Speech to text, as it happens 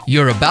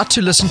You're about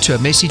to listen to a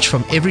message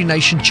from Every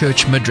Nation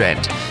Church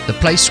Midrand, the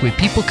place where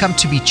people come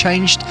to be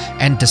changed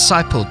and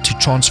discipled to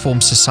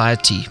transform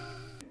society.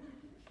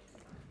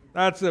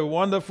 That's a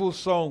wonderful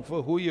song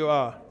for who you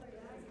are.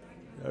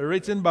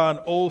 Written by an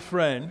old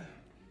friend.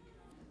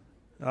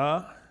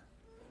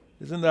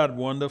 Isn't that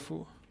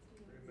wonderful?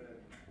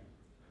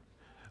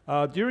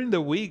 During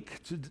the week,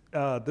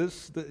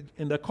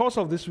 in the course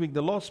of this week,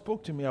 the Lord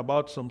spoke to me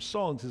about some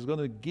songs He's going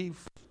to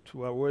give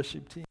to our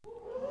worship team.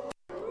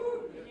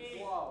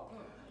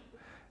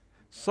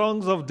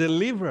 Songs of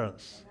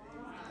deliverance.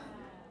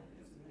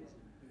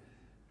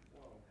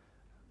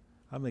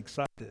 I'm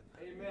excited.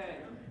 Amen.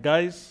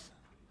 Guys,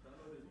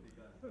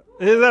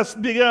 it has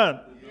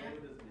begun.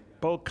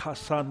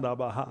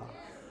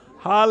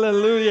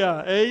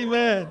 Hallelujah.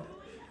 Amen.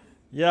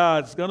 Yeah,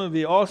 it's going to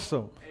be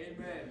awesome.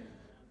 Amen.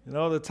 You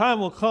know, the time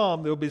will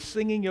come, they'll be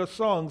singing your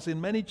songs in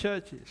many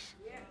churches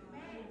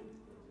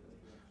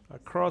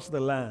across the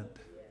land.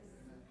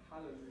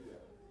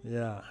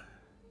 Yeah.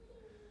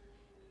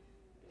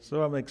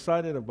 So I'm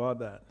excited about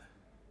that.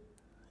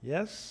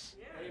 Yes?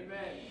 Amen.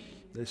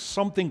 There's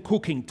something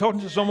cooking. Talk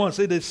to someone and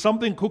say, there's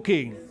something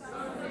cooking.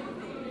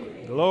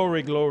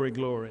 Glory, glory,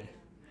 glory.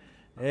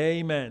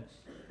 Amen.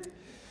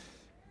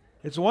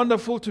 It's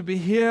wonderful to be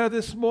here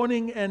this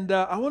morning, and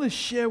I want to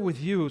share with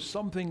you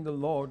something the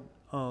Lord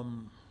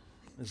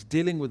is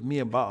dealing with me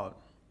about.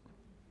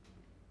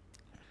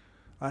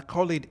 I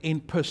call it in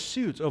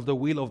pursuit of the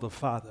will of the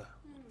Father.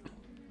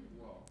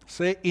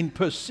 Say, in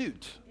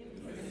pursuit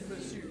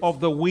of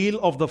the will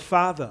of the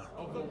Father.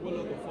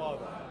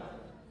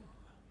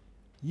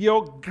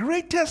 Your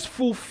greatest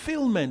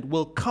fulfillment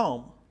will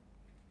come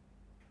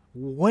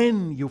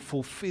when you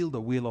fulfill the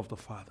will of the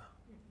Father.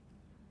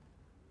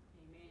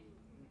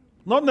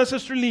 Not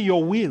necessarily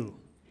your will,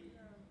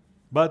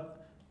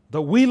 but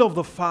the will of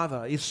the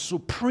Father is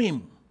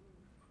supreme.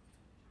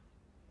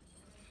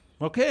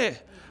 Okay?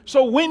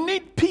 So we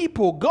need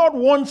people. God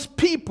wants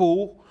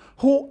people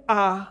who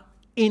are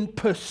in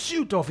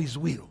pursuit of His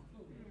will.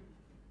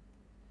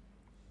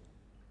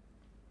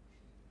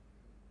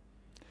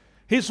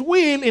 His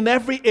will in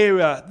every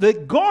area.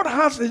 That God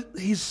has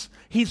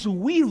His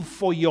will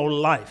for your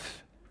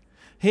life.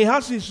 He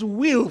has His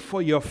will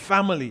for your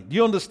family. Do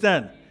you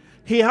understand?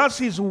 He has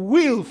His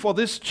will for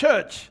this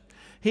church.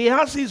 He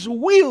has His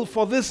will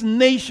for this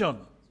nation.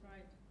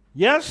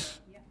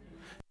 Yes?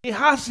 He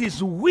has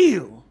His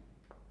will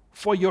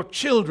for your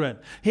children.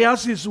 He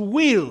has His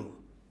will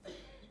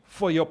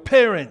for your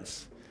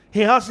parents.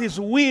 He has His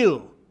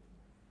will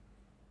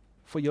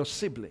for your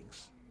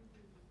siblings.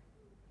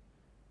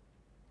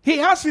 He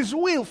has His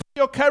will for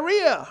your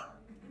career.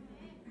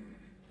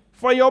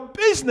 For your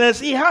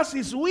business, He has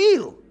His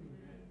will.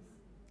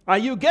 Are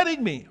you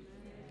getting me?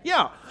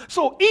 Yeah.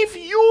 So if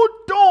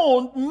you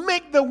don't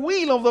make the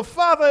will of the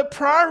Father a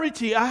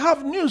priority, I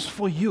have news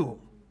for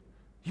you.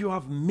 You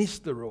have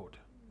missed the road.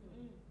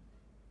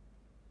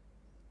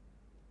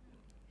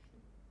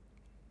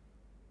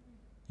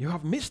 You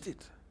have missed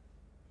it.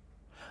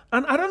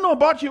 And I don't know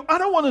about you, I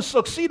don't want to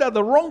succeed at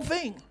the wrong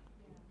thing.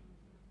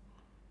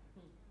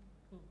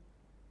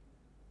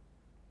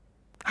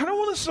 I don't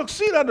want to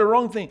succeed at the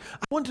wrong thing.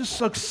 I want to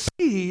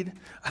succeed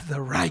at the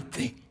right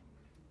thing.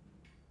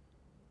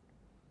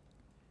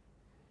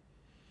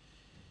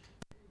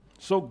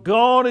 So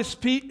God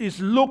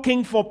is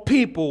looking for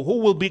people who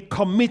will be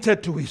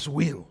committed to His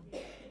will.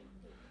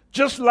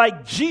 Just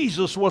like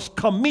Jesus was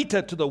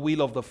committed to the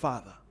will of the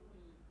Father.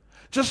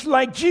 Just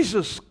like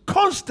Jesus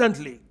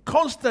constantly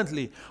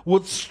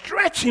would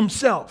stretch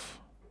Himself.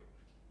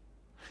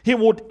 He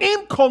would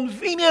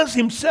inconvenience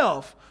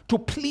Himself to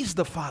please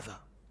the Father.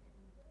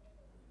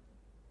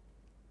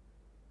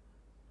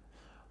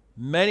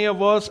 Many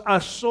of us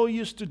are so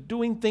used to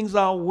doing things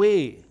our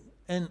way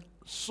and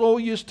so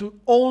used to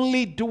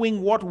only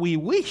doing what we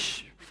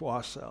wish for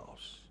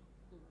ourselves.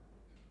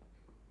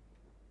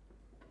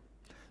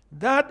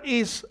 That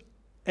is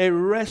a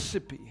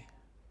recipe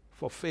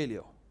for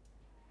failure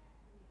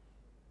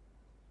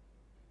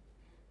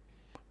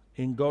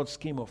in God's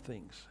scheme of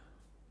things.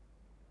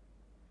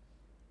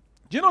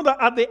 Do you know that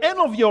at the end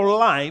of your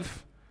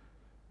life,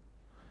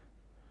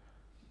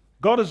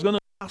 God is going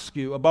to ask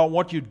you about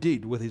what you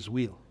did with His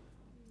will?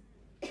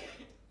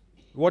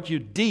 What you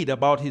did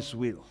about His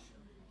will.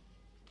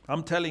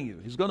 I'm telling you,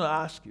 He's going to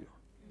ask you.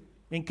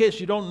 In case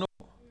you don't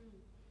know,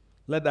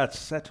 let that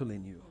settle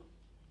in you.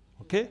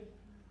 Okay?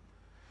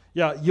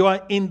 Yeah, you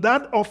are in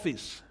that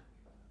office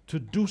to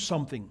do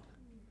something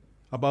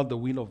about the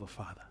will of the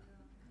Father.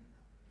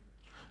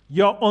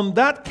 You're on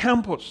that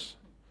campus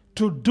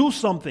to do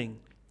something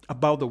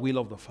about the will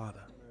of the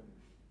Father.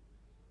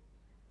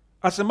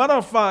 As a matter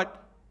of fact,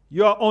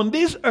 you are on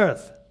this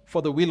earth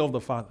for the will of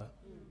the Father.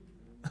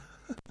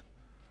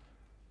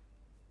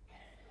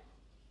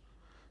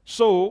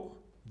 So,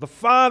 the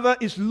Father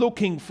is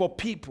looking for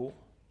people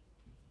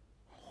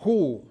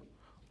who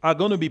are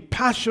going to be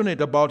passionate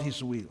about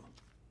His will.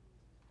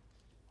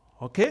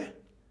 Okay?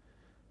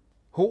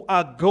 Who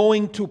are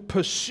going to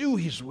pursue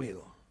His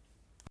will.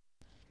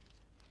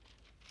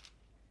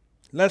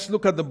 Let's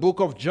look at the book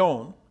of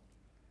John,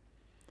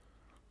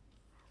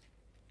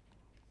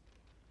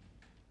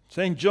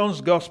 St.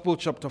 John's Gospel,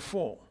 chapter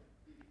 4.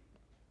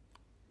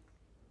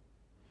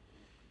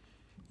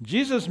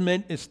 Jesus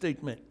made a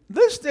statement.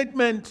 This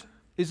statement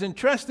is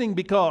interesting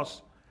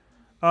because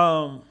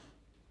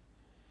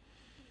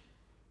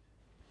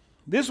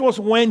this was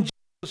when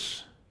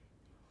Jesus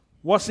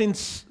was in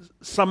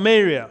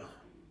Samaria,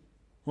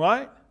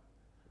 right?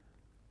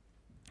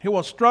 He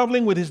was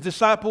traveling with his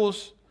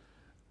disciples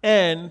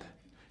and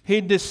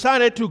he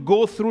decided to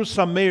go through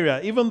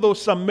Samaria, even though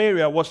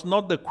Samaria was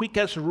not the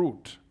quickest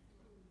route.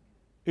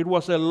 It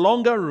was a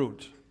longer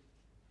route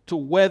to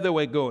where they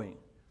were going.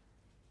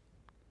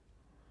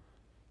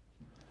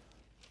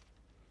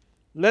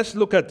 Let's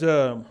look at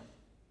from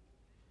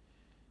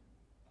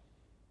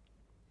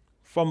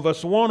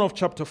verse 1 of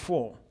chapter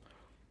 4.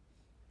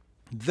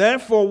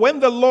 Therefore, when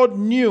the Lord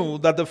knew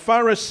that the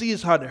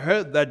Pharisees had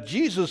heard that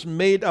Jesus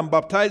made and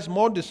baptized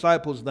more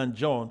disciples than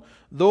John,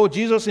 though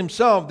Jesus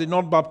himself did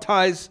not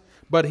baptize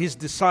but his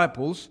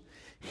disciples,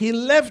 he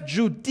left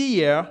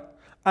Judea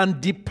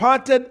and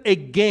departed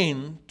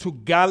again to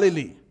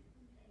Galilee.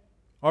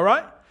 All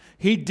right?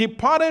 He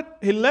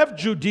left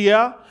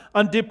Judea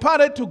and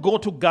departed to go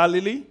to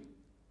Galilee.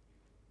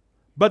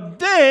 But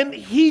then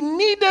he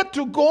needed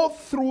to go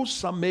through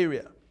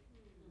Samaria.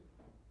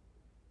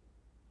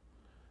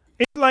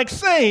 It's like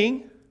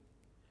saying,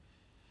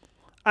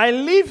 I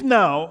leave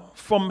now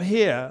from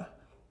here.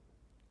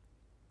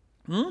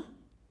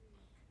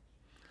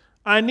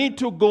 I need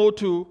to go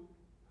to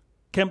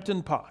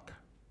Kempton Park.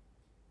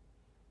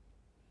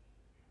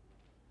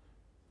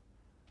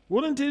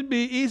 Wouldn't it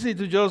be easy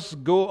to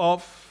just go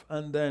off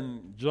and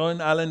then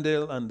join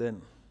Allendale and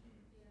then?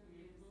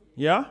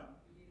 Yeah?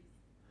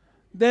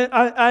 Then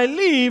I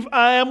leave,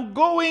 I am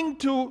going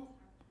to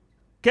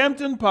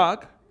Kempton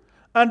Park,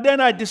 and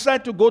then I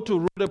decide to go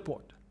to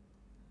Rutherford.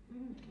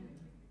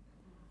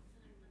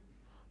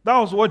 That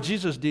was what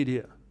Jesus did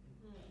here.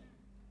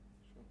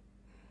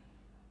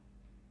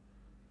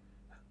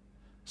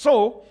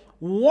 So,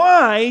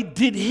 why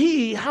did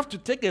he have to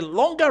take a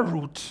longer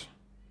route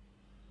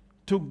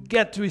to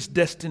get to his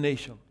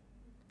destination?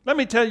 Let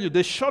me tell you,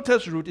 the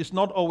shortest route is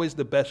not always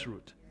the best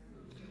route.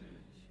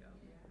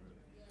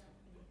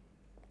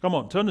 Come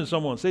on, turn to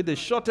someone. Say the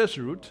shortest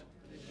route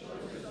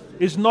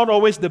is not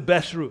always the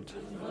best route.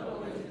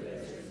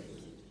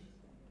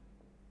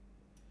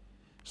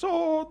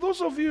 So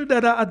those of you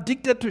that are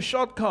addicted to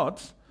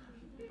shortcuts,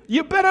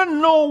 you better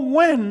know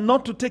when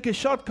not to take a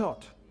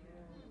shortcut.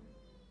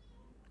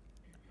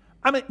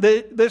 I mean,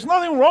 there's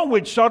nothing wrong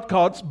with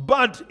shortcuts,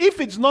 but if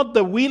it's not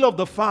the will of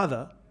the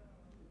Father,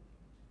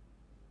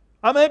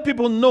 how many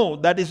people know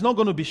that it's not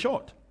going to be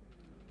short?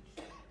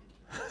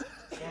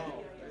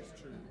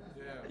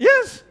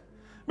 Yes,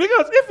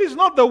 because if it's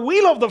not the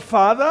will of the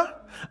Father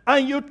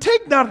and you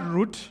take that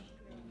route,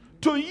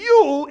 to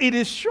you it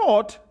is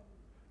short,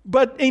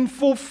 but in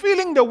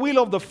fulfilling the will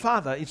of the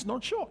Father, it's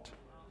not short.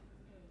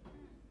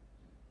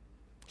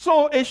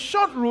 So a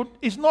short route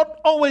is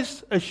not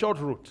always a short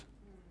route.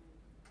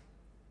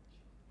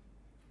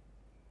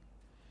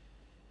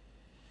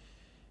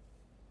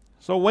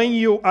 So when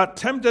you are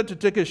tempted to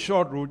take a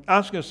short route,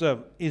 ask yourself,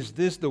 is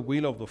this the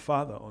will of the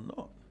Father or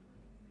not?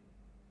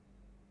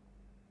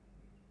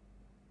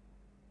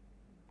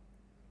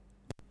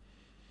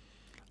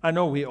 I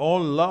know we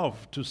all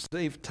love to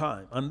save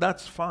time, and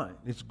that's fine.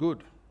 It's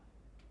good.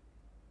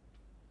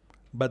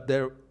 But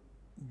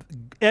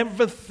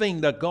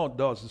everything that God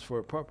does is for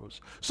a purpose.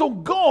 So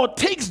God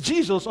takes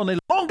Jesus on a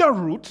longer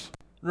route,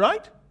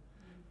 right?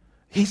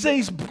 He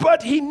says,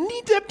 but he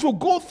needed to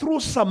go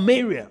through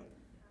Samaria.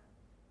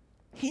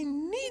 He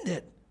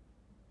needed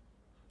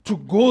to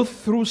go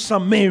through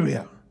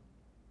Samaria.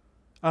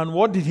 And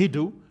what did he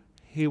do?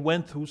 He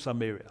went through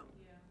Samaria.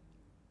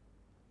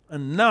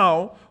 And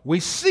now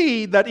we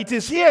see that it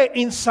is here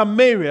in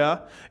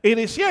Samaria,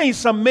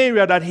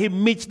 that he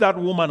meets that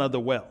woman at the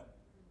well.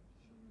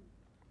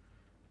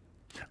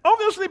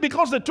 Obviously,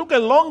 because they took a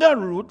longer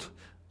route,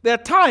 they're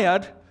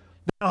tired,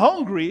 they're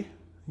hungry,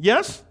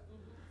 yes?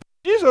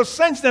 Jesus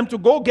sends them to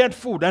go get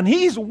food, and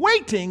he's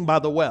waiting by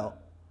the well.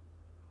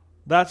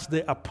 That's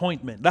the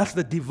appointment. That's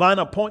the divine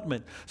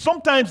appointment.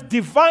 Sometimes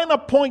divine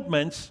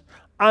appointments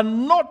are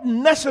not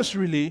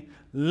necessarily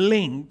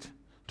linked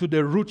to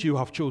the route you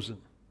have chosen.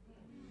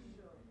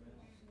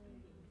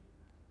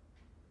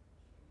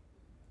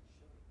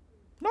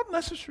 Not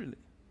necessarily.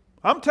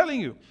 I'm telling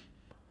you.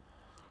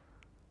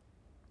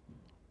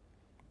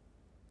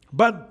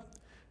 But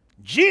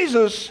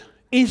Jesus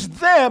is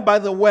there by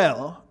the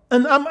well,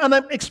 and I'm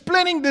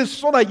explaining this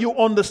so that you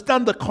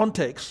understand the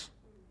context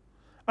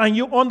and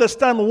you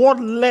understand what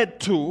led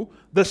to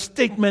the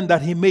statement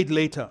that he made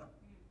later.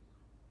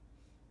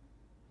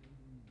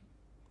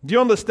 Do you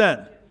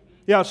understand?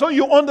 Yeah, so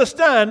you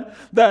understand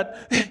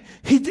that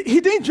he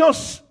didn't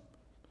just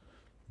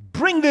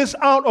bring this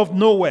out of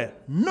nowhere.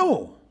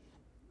 No.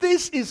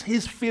 This is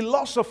his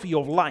philosophy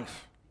of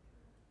life.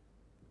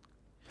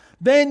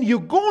 Then you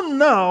go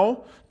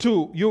now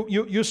to,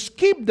 you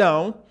skip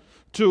down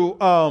to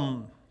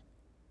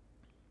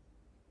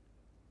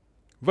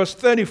verse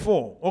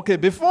 34. Okay,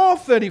 before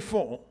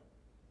 34,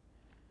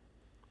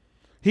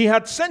 He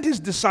had sent his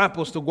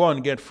disciples to go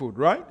and get food,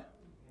 right?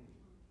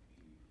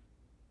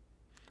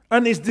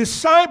 And his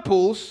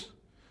disciples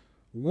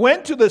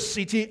went to the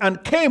city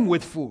and came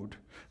with food.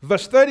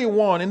 Verse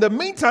 31, in the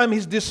meantime,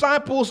 his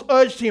disciples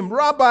urged him,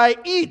 Rabbi,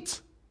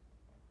 eat.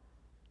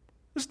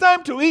 It's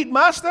time to eat,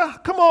 Master.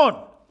 Come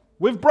on.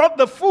 We've brought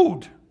the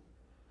food.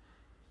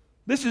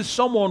 This is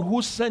someone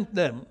who sent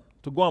them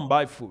to go and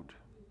buy food.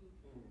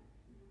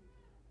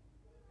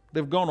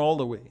 They've gone all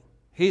the way.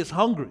 He is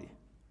hungry.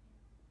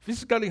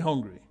 Physically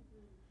hungry.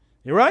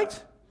 You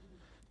right?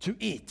 To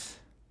eat.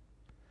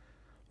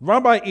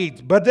 Rabbi,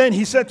 eat. But then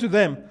he said to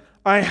them,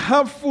 I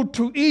have food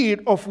to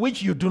eat of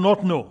which you do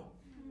not know.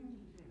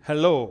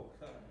 Hello.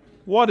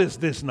 What is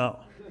this now?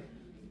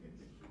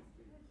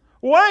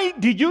 Why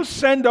did you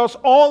send us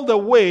all the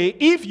way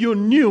if you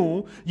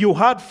knew you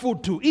had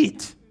food to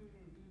eat?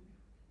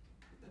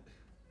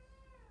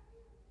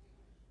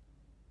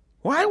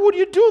 Why would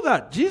you do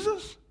that,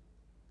 Jesus?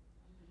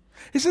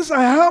 He says,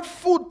 I have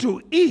food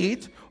to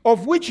eat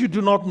of which you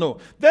do not know.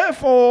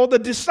 Therefore, the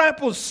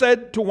disciples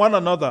said to one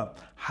another,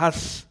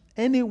 has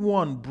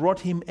anyone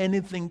brought him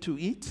anything to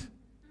eat?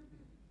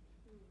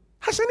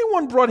 Has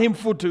anyone brought him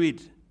food to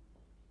eat?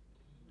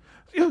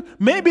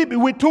 Maybe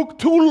we took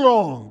too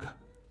long.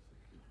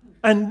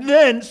 And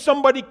then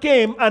somebody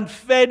came and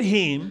fed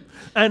him,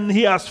 and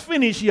he has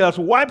finished, he has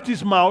wiped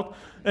his mouth,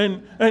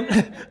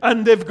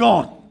 and they've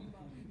gone.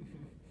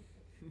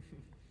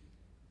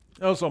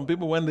 You know, some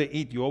people, when they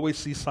eat, you always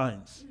see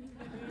signs.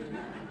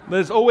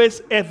 There's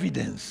always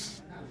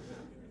evidence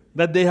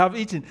that they have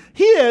eaten.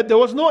 Here, there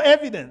was no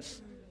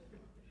evidence.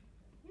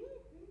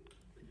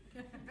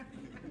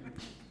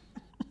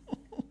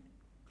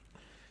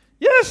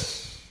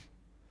 Yes.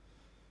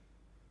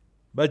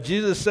 But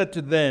Jesus said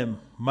to them,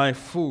 my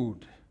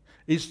food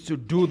is to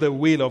do the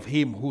will of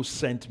him who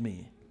sent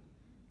me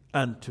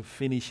and to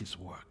finish his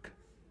work.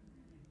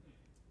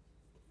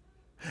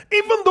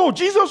 Even though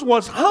Jesus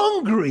was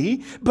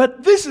hungry,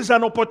 but this is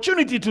an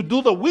opportunity to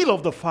do the will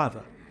of the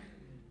Father.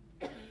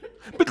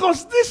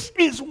 Because this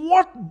is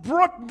what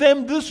brought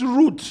them this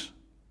route.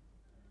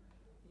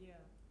 Yeah.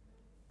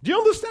 Do you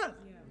understand?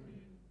 Yeah.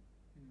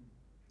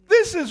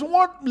 This is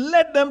what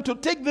led them to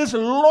take this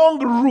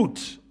long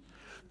route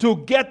to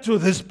get to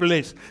this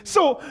place.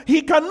 So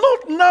he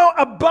cannot now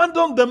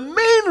abandon the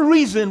main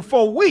reason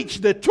for which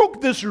they took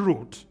this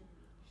route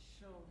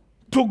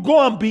to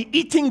go and be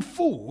eating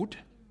food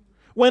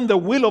when the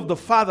will of the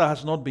Father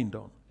has not been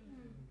done.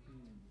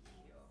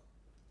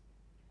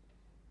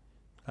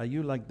 Are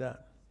you like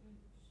that?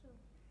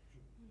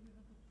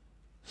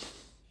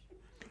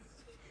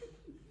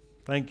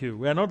 Thank you.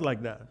 We are not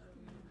like that.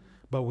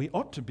 But we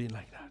ought to be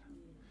like that.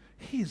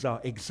 He is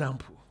our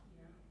example.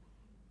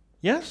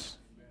 Yes?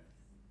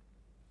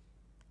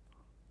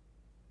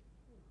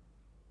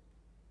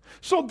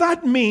 So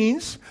that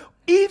means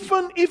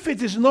even if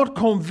it is not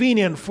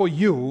convenient for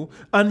you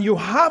and you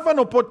have an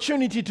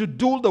opportunity to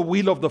do the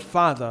will of the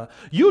Father,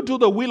 you do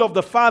the will of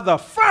the Father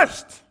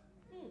first.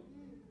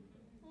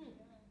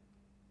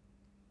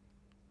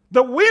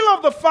 The will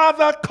of the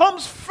Father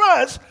comes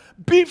first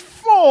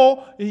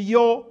before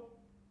your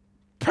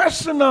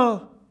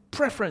personal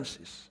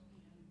preferences.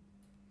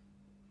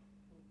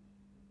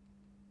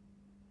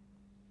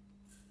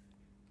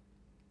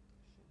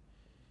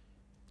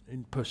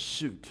 In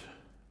pursuit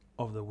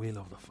of the will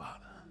of the Father.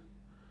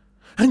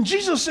 And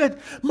Jesus said,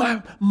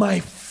 my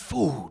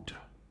food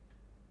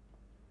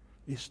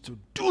is to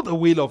do the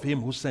will of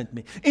him who sent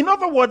me. In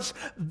other words,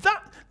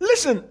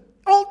 listen,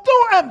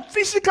 although I'm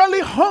physically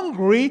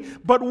hungry,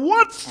 but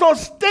what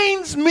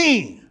sustains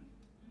me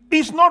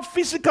is not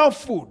physical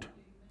food.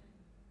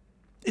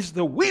 It's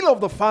the will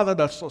of the Father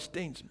that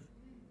sustains me.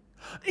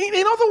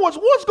 In other words,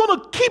 what's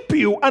going to keep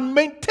you and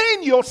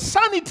maintain your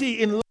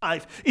sanity in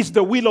life is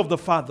the will of the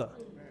Father.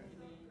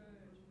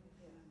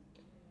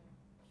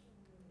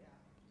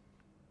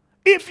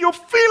 If you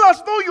feel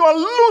as though you are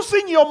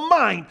losing your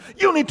mind,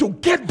 you need to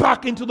get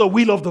back into the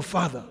will of the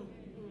Father.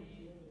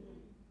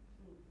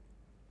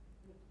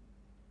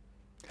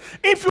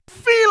 If you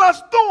feel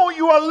as though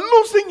you are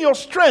losing your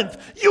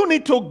strength, you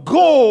need to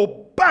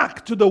go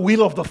back to the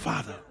will of the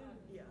Father.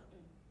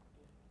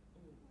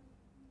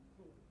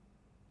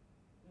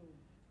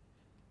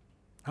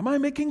 Am I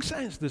making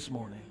sense this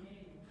morning?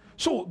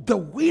 So the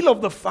will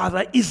of the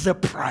Father is a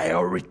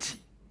priority.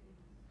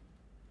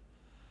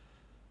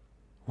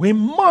 We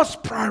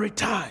must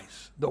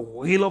prioritize the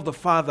will of the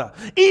Father.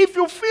 If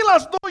you feel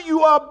as though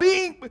you are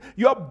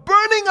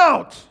burning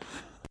out,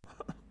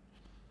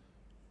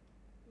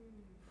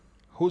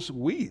 whose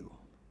will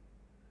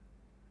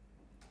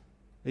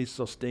is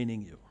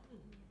sustaining you?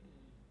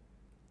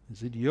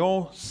 Is it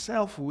your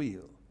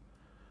self-will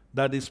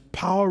that is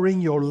powering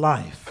your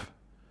life,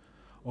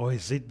 or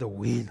is it the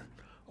will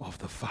of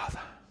the Father?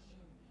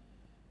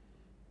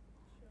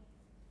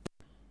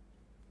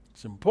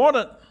 It's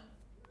important.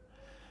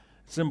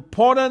 It's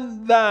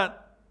important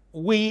that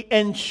we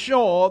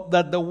ensure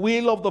that the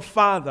will of the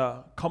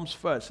Father comes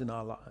first in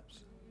our lives.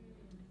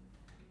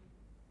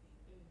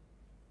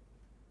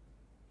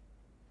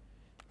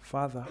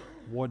 Father,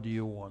 what do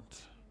you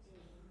want?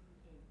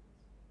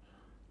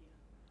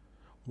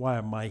 Why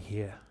am I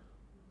here?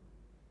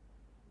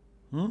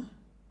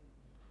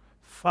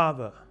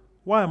 Father,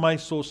 why am I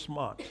so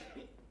smart?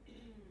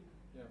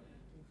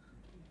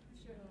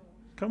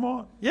 Come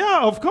on. Yeah,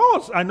 of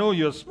course. I know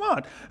you're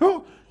smart.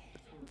 Oh,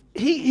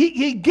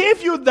 he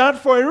gave you that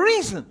for a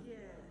reason.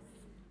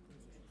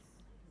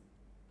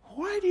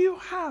 Why do you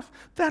have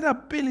that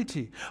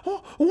ability?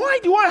 Oh, why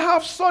do I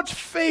have such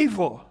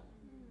favor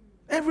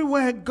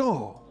everywhere I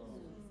go?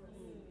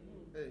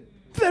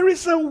 There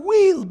is a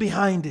will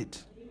behind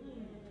it.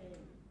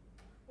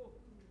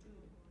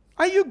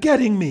 Are you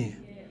getting me?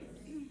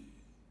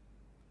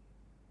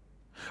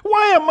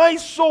 Why am I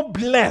so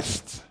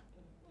blessed?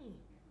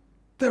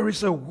 There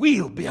is a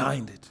will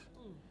behind it.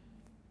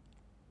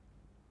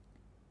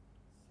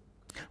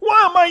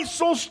 Why am I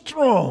so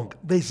strong?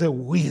 There's a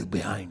will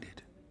behind it.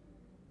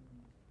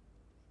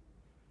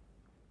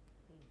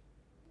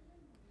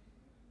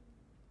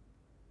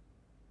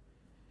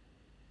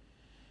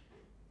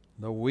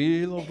 The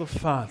will of the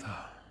Father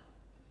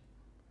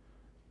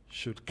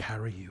should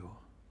carry you.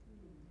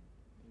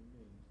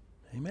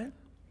 Amen.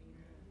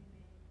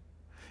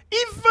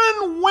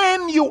 Even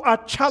when you are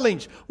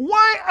challenged,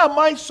 why am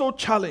I so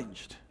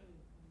challenged?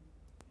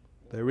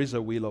 There is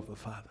a will of the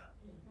Father.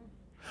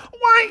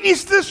 Why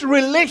is this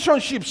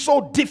relationship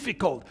so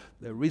difficult?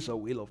 There is a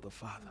will of the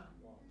Father.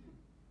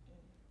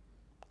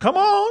 Come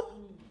on.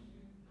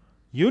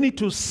 You need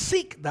to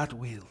seek that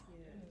will.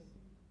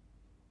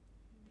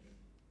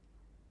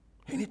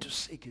 You need to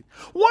seek it.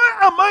 Why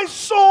am I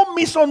so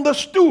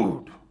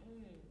misunderstood?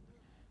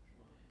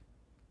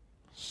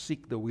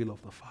 Seek the will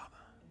of the Father.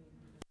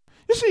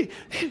 You see,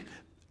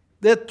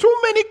 there are too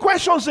many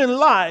questions in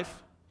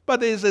life, but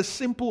there is a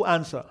simple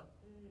answer.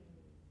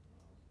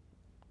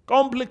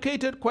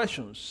 Complicated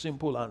questions,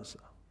 simple answer.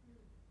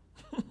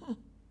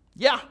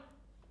 Yeah.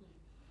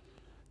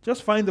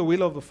 Just find the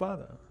will of the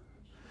Father,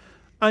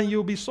 and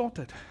you'll be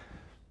sorted.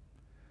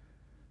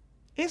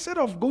 Instead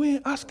of going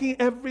asking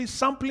every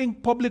sampling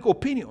public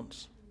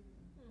opinions.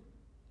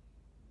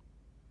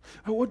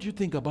 What do you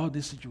think about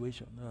this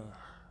situation?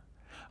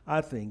 I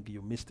think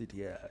you missed it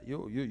here.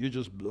 You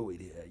just blow it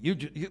here.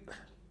 You.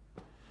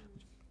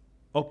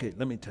 Okay,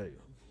 let me tell you.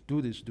 Do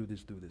this.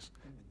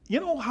 You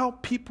know how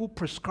people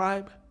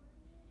prescribe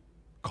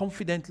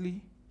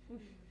confidently,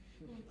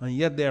 and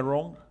yet they're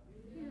wrong?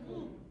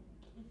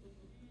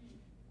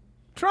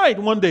 Try it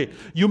one day.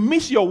 You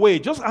miss your way.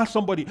 Just ask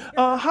somebody,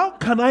 how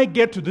can I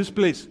get to this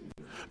place?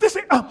 They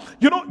say,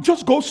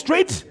 just go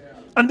straight,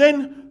 and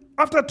then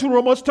after 2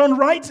 robots, turn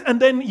right, and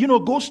then,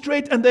 go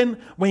straight, and then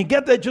when you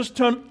get there, just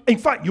turn. In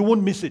fact, you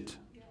won't miss it.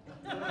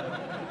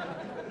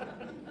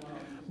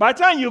 By the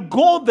time you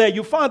go there,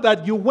 you find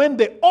that you went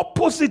the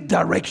opposite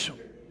direction.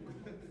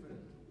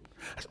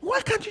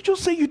 Why can't you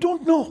just say you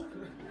don't know?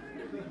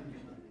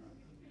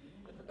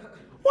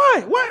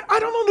 Why? I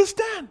don't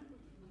understand.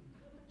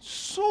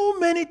 So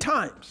many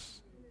times.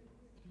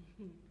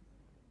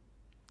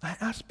 I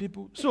ask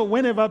people, so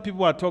whenever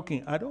people are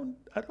talking, I don't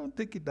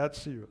take it that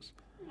serious.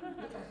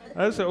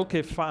 I say,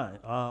 okay, fine.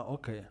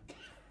 Okay.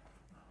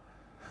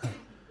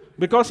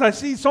 Because I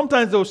see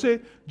sometimes they'll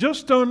say,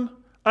 just turn,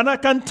 and I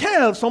can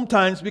tell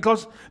sometimes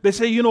because they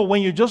say,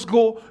 when you just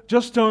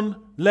turn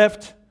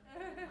left.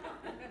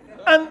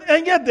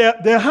 And yet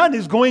their hand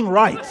is going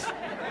right.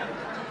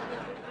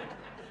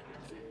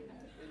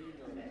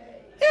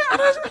 Yeah,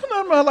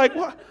 and I'm like,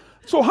 what?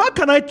 So how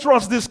can I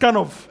trust this kind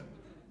of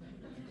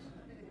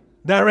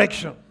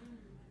direction?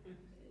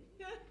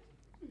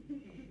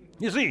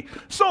 You see,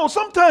 so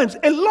sometimes,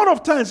 a lot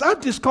of times, I've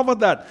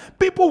discovered that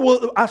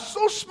people are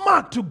so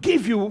smart to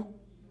give you,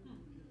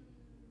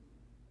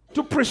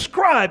 to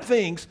prescribe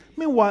things.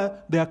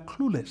 Meanwhile, they are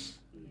clueless.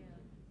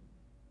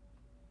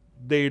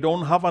 They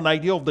don't have an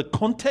idea of the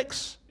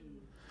context.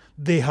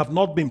 They have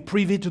not been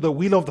privy to the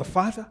will of the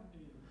Father.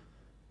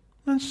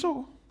 And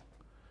so,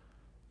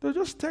 they'll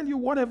just tell you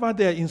whatever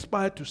they're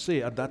inspired to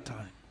say at that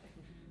time.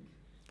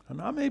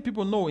 And how many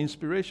people know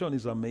inspiration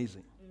is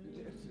amazing?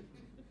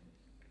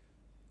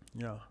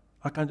 Yeah,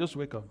 I can just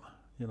wake up,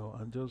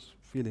 and just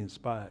feel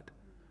inspired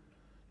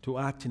to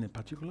act in a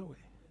particular way.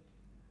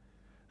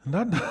 And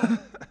that,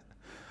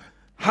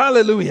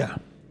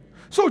 hallelujah.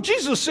 So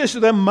Jesus says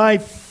to them, my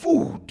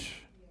food.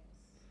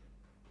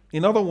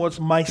 In other words,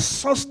 my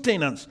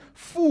sustenance.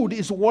 Food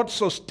is what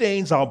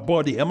sustains our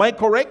body. Am I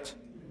correct?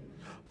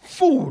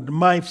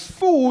 My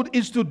food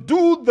is to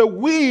do the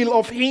will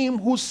of him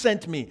who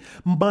sent me.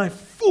 My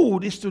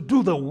food is to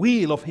do the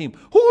will of him.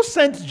 Who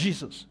sent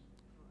Jesus?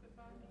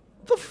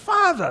 The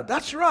Father,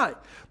 that's right.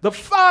 The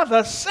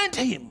Father sent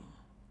him.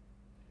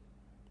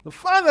 The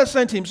Father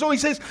sent him. So he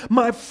says,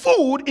 my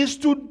food is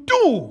to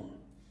do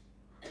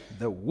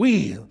the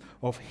will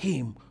of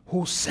him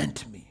who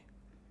sent me.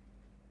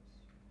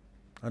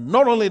 And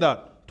not only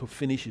that, to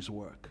finish his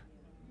work.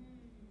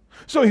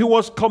 So he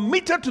was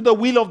committed to the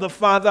will of the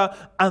Father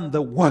and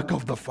the work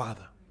of the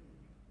Father.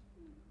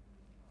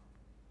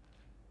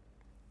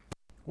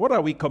 What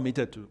are we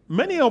committed to?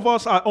 Many of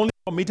us are only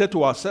committed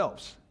to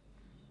ourselves.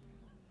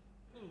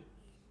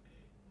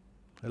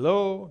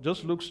 Hello?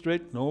 Just look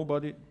straight.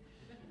 Nobody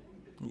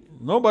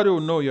will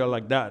know you're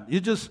like that.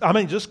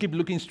 Just keep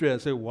looking straight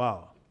and say,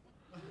 wow.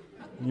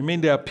 You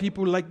mean there are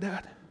people like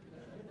that?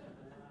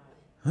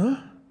 Huh?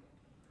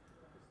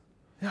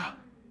 Yeah.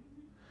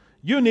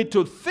 You need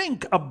to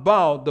think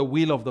about the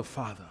will of the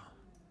Father.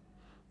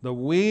 The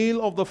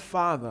will of the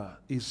Father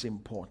is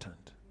important.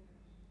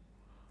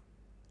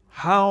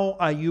 How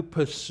are you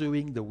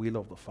pursuing the will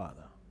of the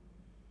Father?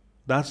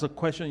 That's the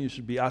question you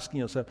should be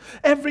asking yourself.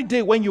 Every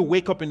day when you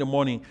wake up in the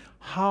morning,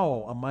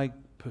 how am I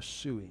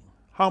pursuing?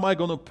 How am I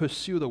going to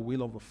pursue the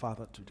will of the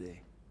Father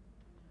today?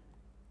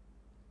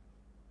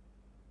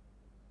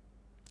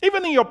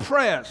 Even in your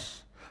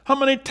prayers, how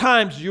many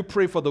times do you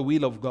pray for the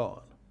will of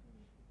God?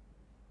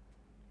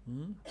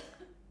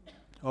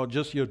 Or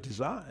just your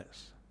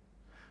desires?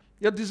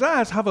 Your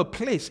desires have a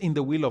place in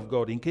the will of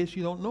God, in case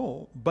you don't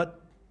know,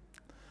 but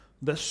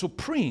the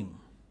supreme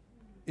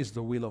is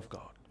the will of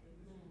God.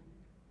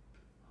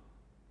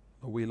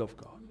 The will of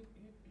God.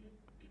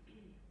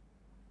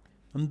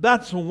 And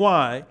that's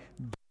why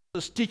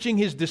Jesus teaching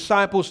his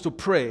disciples to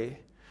pray,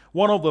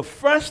 one of the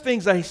first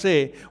things that he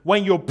say,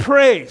 when you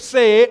pray,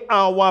 say,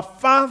 Our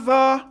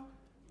Father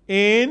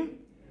in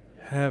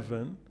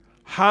heaven,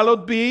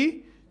 hallowed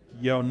be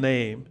your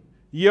name.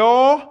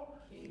 Your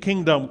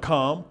kingdom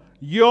come.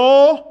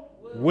 Your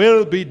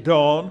will be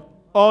done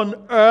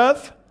on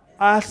earth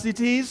as it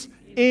is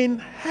in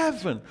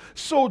heaven.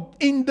 So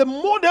in the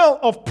model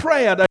of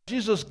prayer that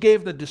Jesus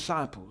gave the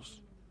disciples,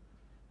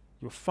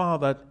 you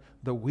found that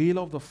the will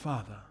of the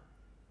Father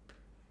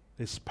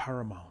is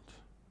paramount.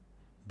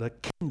 The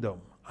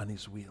kingdom and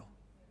his will.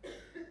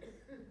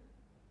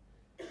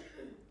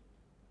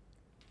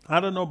 I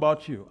don't know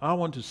about you. I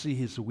want to see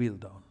his will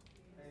done.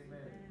 Amen.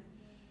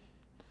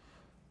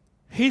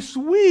 His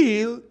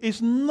will is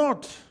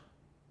not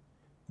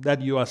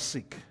that you are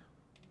sick.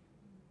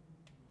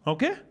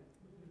 Okay?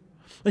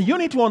 And you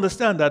need to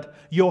understand that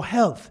your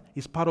health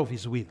is part of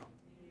his will.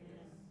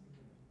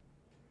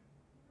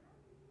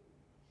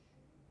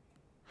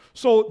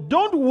 So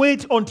don't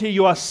wait until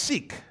you are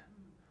sick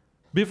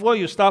before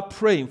you start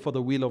praying for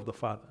the will of the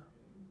Father.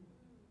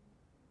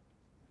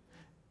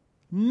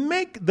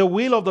 Make the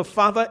will of the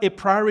Father a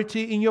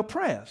priority in your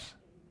prayers.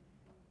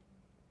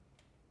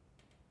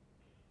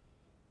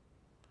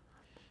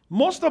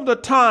 Most of the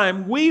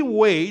time, we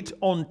wait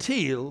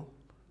until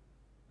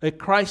a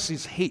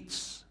crisis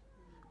hits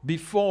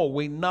before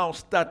we now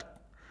start,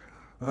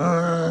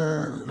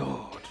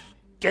 Lord,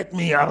 get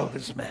me out of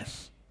this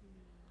mess.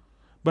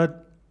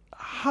 But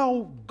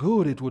how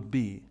good it would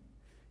be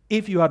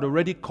if you had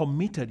already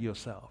committed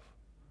yourself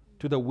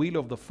to the will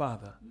of the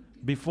Father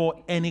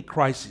before any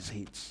crisis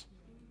hits.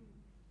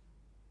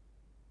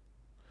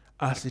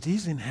 As it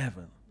is in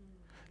heaven,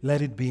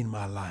 let it be in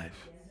my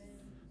life.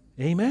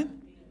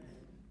 Amen?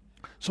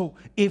 So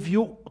if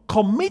you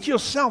commit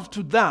yourself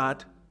to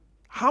that,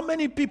 how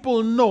many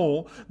people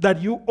know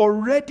that you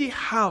already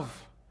have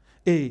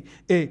a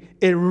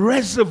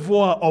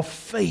reservoir of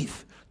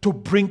faith to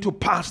bring to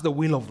pass the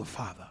will of the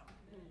Father?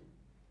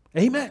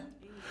 Amen.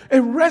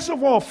 A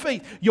reservoir of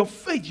faith. Your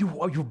faith,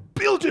 you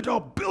build it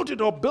up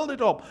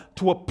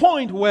to a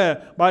point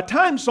where by the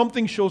time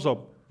something shows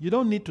up, you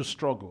don't need to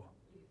struggle.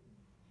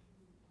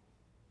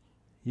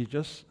 You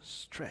just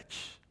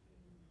stretch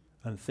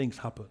and things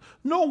happen.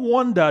 No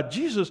wonder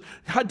Jesus,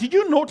 did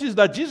you notice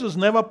that Jesus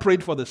never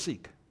prayed for the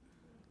sick?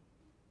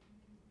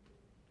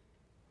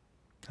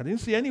 I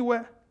didn't see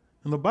anywhere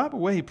in the Bible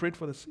where he prayed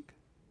for the sick.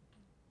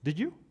 Did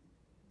you?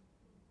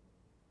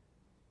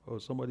 Oh,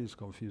 somebody's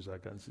confused. I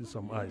can see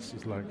some eyes.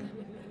 It's like,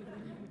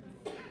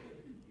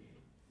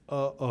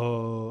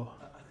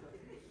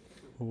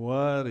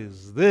 what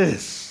is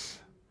this?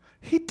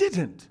 He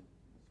didn't.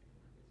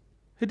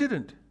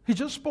 He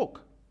just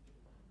spoke.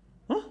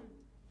 Huh?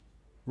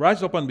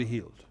 Rise up and be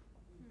healed.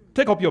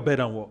 Take up your bed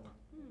and walk.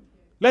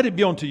 Let it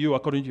be unto you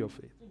according to your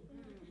faith.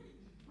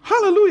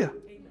 Hallelujah.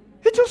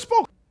 He just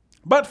spoke.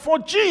 But for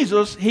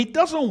Jesus, he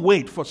doesn't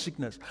wait for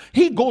sickness.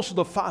 He goes to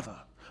the Father.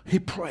 He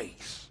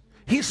prays.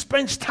 He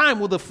spends time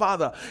with the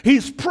Father.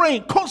 He's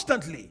praying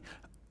constantly.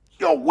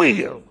 Your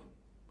will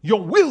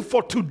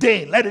for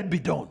today, let it be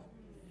done.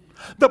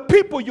 The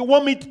people you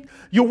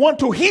want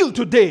to heal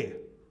today,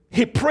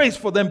 he prays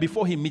for them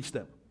before he meets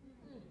them.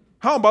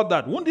 How about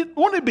that? Wouldn't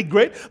it be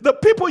great? The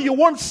people you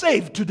want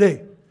saved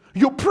today,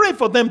 you pray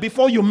for them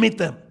before you meet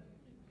them.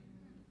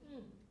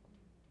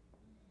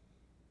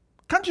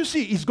 Can't you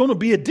see it's going to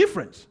be a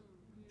difference?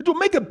 It will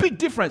make a big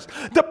difference.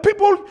 The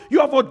people you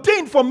have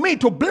ordained for me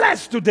to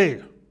bless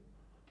today,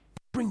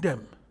 bring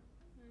them.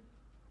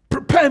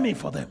 Prepare me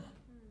for them.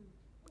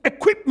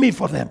 Equip me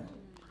for them.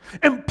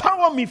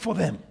 Empower me for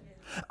them.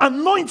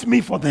 Anoint me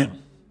for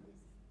them.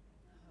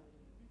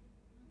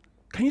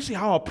 Can you see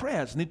how our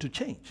prayers need to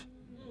change?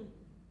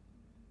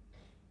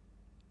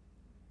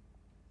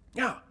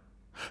 Yeah.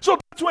 So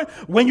that's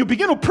when you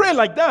begin to pray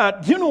like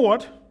that, you know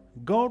what?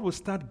 God will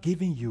start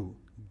giving you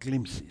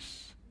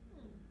glimpses.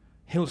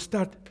 He'll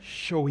start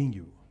showing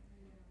you.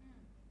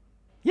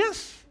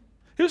 Yes.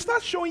 He'll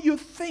start showing you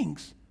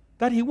things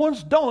that he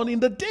wants done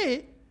in the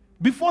day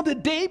before the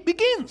day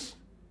begins.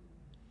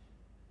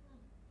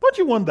 Don't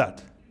you want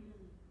that?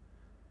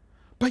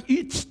 But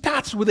it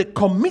starts with a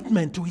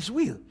commitment to His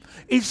will.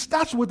 It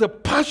starts with a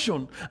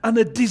passion and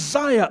a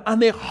desire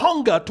and a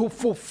hunger to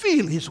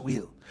fulfill His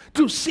will,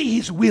 to see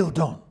His will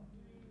done.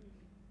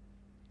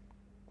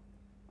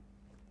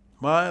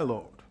 My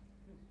Lord.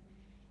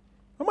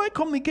 Am I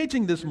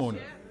communicating this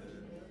morning?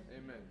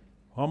 Amen.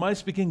 Or am I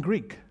speaking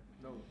Greek?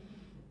 No.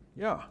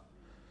 Yeah.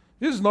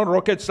 This is not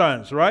rocket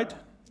science, right?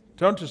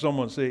 Turn to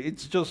someone and say,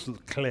 it's just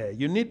clear.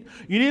 You need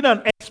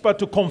an expert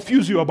to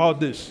confuse you about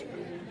this.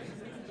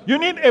 You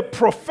need a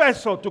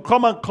professor to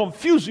come and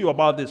confuse you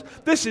about this.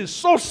 This is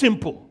so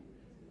simple.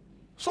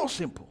 So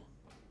simple.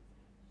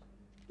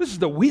 This is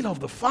the will of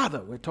the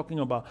Father we're talking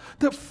about.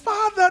 The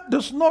Father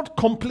does not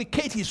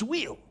complicate His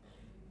will.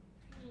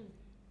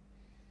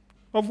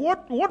 Of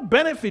what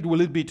benefit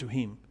will it be to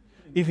Him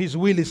if His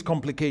will is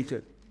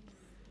complicated?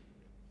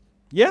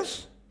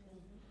 Yes?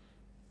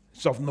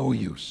 It's of no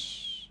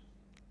use.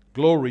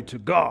 Glory to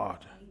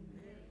God.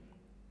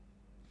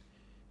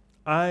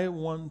 I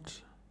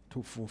want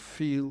to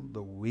fulfill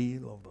the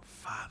will of the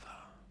Father.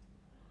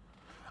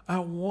 I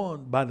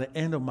want, by the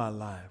end of my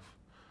life,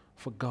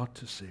 for God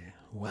to say,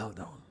 well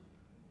done.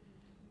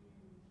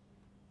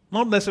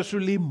 Not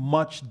necessarily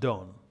much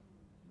done,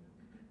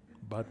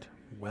 but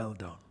well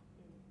done.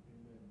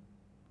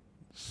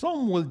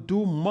 Some will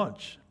do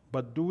much,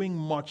 but doing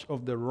much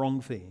of the wrong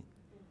thing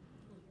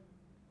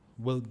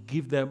will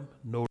give them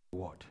no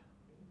reward.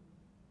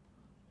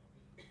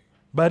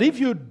 But if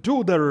you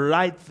do the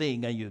right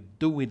thing and you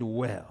do it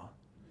well,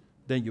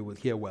 then you will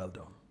hear well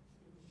done.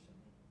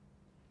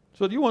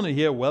 So do you want to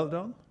hear well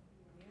done?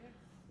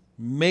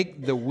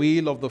 Make the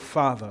will of the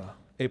Father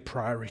a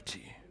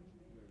priority.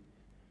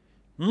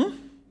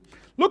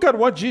 Look at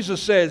what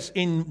Jesus says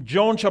in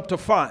John chapter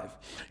 5.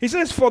 He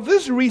says, for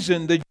this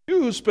reason the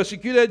Jews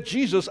persecuted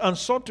Jesus and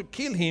sought to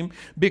kill him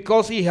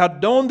because he had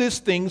done these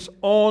things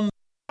on the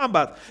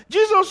Sabbath.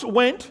 Jesus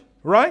went,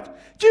 right?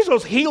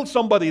 Jesus healed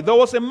somebody. There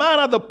was a man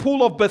at the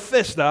pool of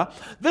Bethesda.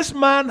 This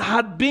man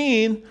had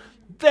been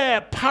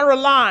there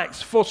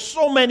paralyzed for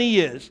so many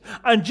years.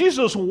 And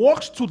Jesus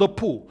walks to the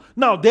pool.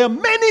 Now, there are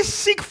many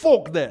sick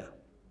folk there.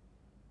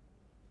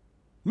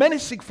 Many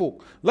sick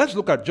folk. Let's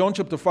look at John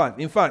chapter 5.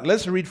 In fact,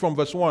 let's read from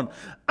verse 1.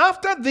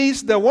 After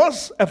this, there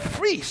was a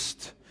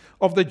feast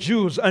of the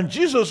Jews, and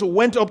Jesus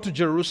went up to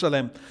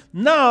Jerusalem.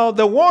 Now,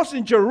 there was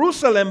in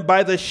Jerusalem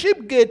by the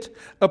sheep gate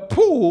a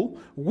pool,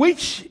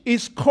 which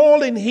is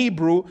called in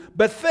Hebrew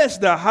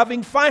Bethesda,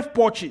 having 5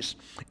 porches.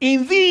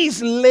 In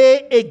these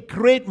lay a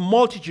great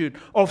multitude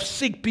of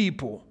sick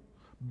people,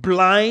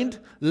 blind,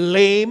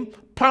 lame,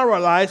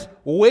 paralyzed,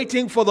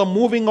 waiting for the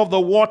moving of the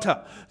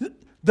water.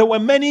 There were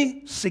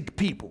many sick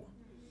people.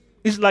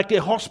 It's like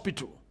a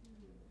hospital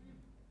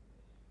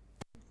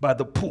by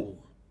the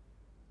pool.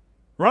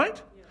 Right?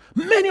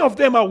 Yeah. Many of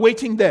them are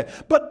waiting there.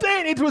 But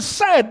then it was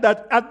said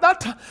that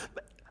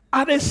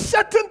at a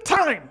certain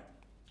time,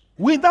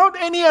 without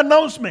any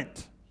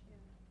announcement,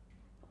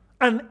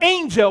 an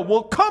angel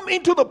will come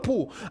into the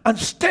pool and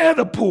stir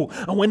the pool.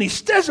 And when he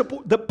stirs the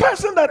pool, the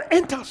person that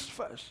enters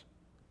first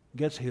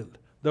gets healed.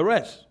 The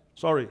rest,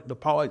 the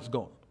power is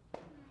gone.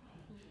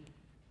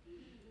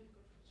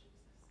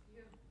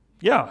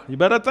 Yeah, you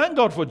better thank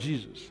God for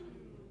Jesus.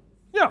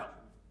 Yeah.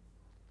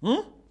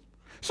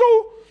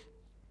 So,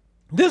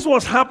 this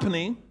was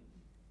happening,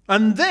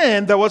 and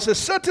then there was a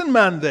certain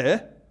man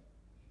there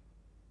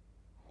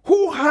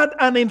who had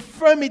an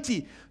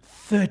infirmity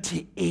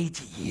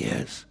 38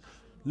 years.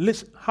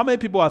 Listen, how many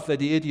people are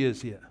 38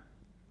 years here?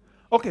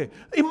 Okay,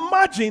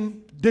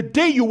 imagine the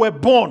day you were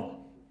born.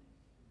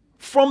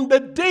 From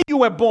the day you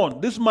were born,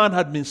 this man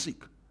had been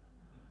sick.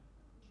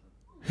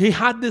 He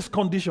had this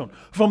condition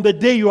from the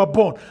day you were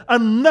born.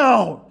 And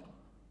now,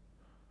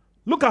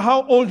 look at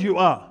how old you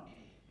are.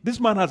 This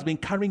man has been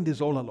carrying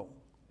this all along.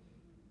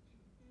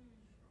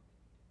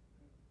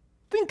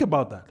 Think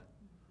about that.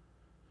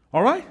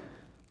 All right?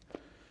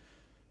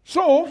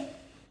 So,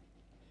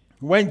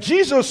 when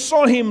Jesus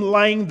saw him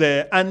lying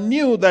there and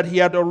knew that he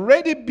had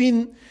already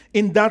been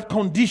in that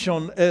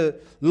condition a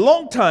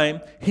long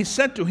time, he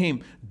said to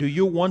him, do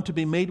you want to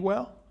be made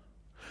well?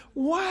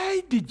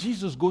 Why did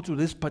Jesus go to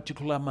this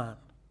particular man?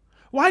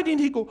 Why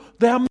didn't he go?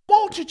 There are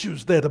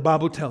multitudes there, the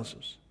Bible tells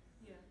us.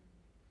 Yeah.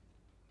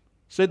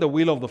 Say the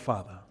will of the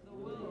Father. The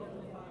will of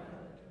the Father.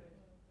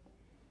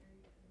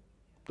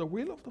 The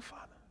will of the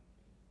Father.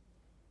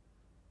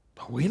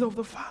 The will of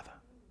the Father.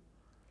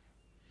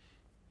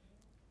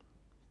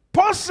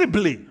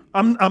 Possibly,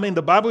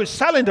 the Bible is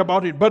silent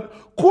about it,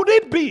 but could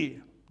it be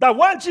that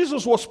while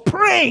Jesus was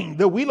praying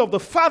the will of the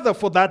Father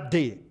for that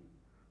day,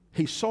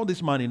 he saw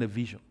this man in a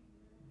vision?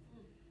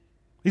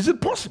 Is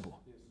it possible?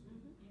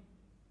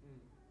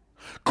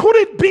 Could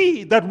it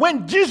be that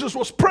when Jesus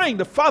was praying,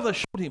 the Father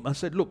showed him and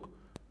said, look,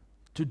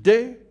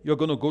 today you're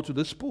going to go to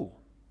this pool.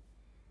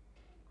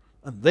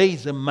 And there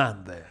is a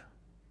man there.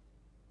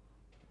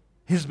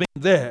 He's been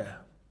there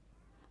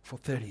for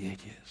 38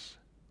 years.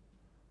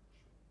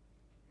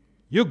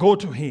 You go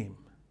to him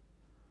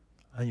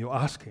and you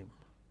ask him,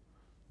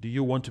 Do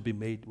you want to be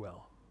made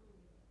well?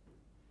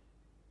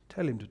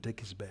 Tell him to take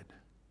his bed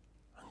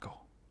and go.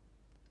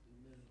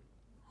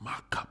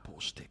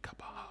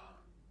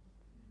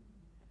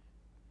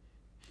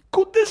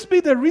 Could this be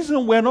the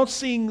reason we're not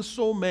seeing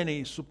so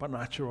many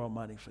supernatural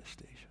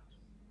manifestations?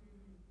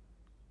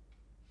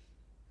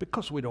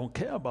 Because we don't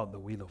care about the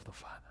will of the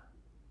Father.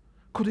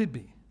 Could it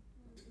be?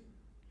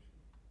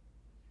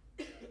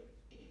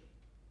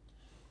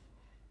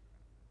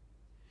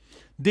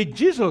 Did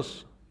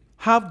Jesus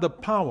have the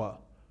power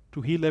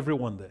to heal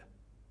everyone there?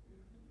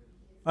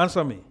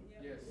 Answer me.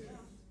 Yes.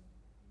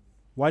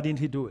 Why didn't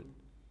he do it?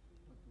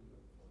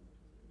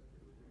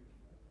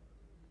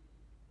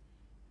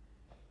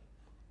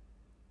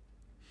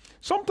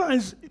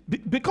 Sometimes,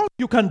 because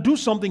you can do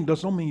something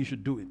does not mean you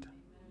should do it.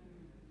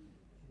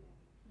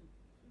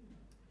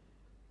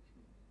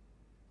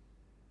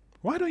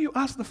 Why don't you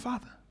ask the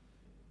Father?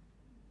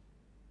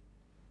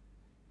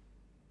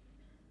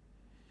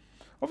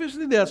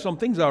 Obviously, there are some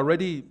things that are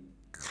already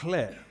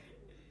clear.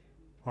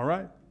 All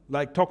right?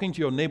 Like talking to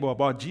your neighbor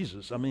about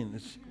Jesus. I mean,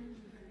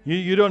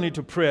 you don't need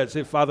to pray and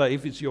say, Father,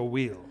 if it's your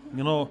will.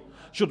 You know,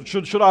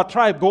 should our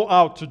tribe go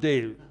out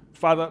today?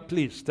 Father,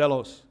 please tell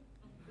us.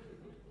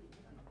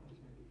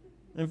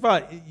 In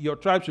fact, your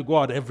tribe should go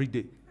out every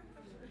day.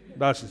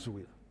 That's his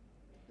will.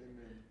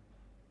 Amen.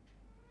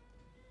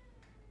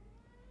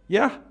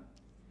 Yeah?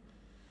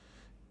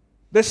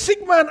 The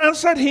sick man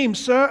answered him,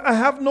 Sir, I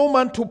have no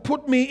man to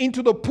put me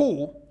into the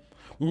pool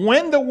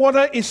when the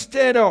water is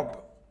stirred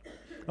up.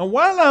 And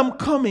while I'm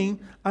coming,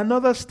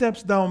 another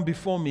steps down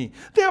before me.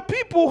 There are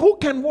people who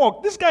can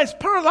walk. This guy is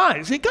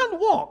paralyzed. He can't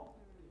walk.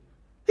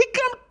 He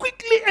can't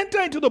quickly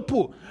enter into the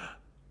pool.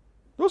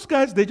 Those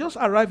guys, they just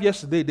arrived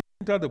yesterday. They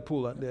enter the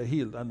pool and they're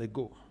healed and they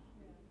go.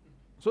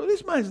 So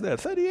this man is there,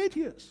 38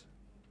 years.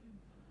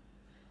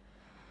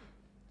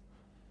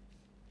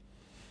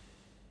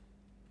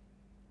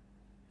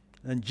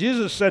 And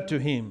Jesus said to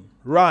him,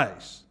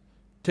 Rise,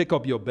 take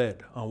up your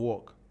bed and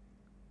walk.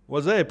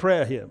 Was there a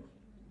prayer here?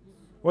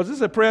 Was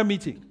this a prayer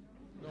meeting?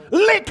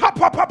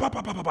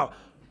 No.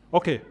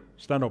 Okay,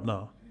 stand up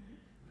now.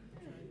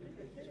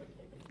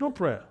 No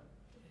prayer.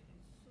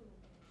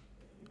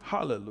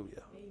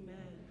 Hallelujah. Amen.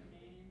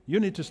 You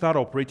need to start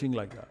operating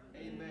like that.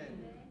 Amen.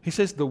 He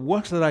says, the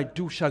works that I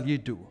do shall ye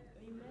do.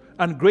 Amen.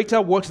 And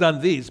greater works than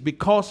these,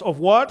 because of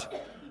what?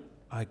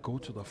 I go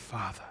to the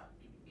Father.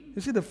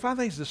 You see, the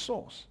Father is the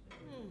source.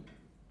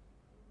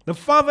 The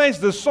Father is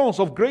the source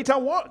of greater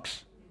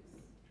works.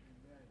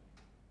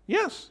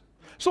 Yes.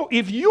 So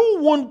if you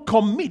won't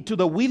commit to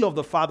the will of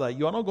the Father,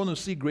 you are not going to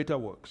see greater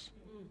works.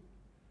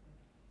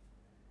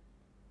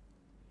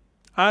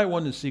 I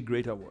want to see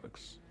greater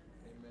works.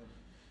 Amen.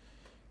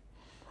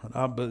 And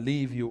I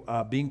believe you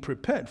are being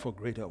prepared for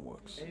greater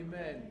works.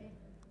 Amen.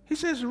 He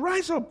says,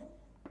 rise up,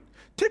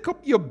 take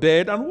up your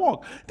bed and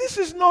walk. This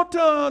is not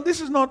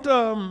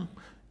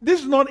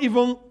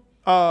even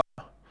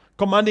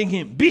commanding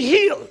him, be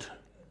healed.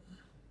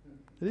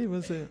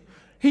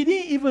 He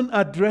didn't even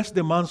address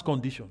the man's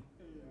condition.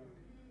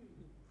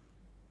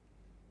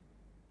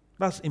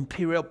 That's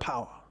imperial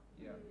power.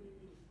 Yeah.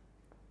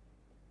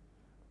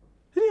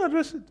 He didn't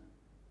address it.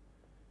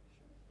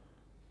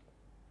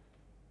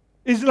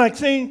 It's like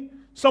saying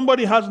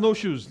somebody has no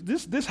shoes.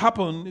 This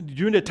happened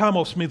during the time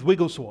of Smith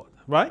Wigglesworth,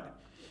 right?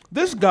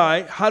 This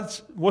guy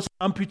was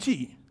an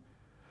amputee.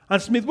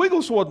 And Smith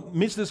Wigglesworth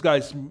meets this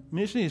guy's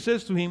mission. He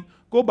says to him,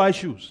 go buy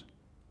shoes.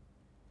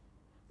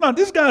 Now,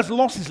 this guy has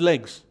lost his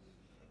legs.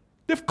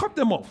 They've cut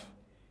them off.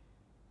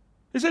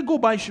 He said, go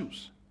buy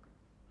shoes.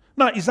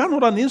 Now, is that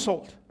not an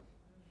insult?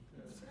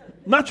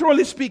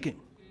 Naturally speaking.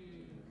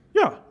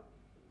 Yeah.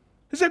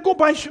 He said, go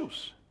buy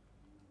shoes.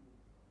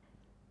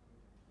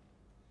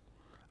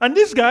 And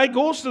this guy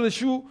goes to the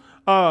shoe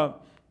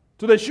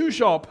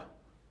shop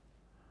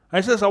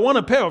and he says, I want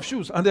a pair of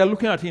shoes. And they're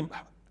looking at him.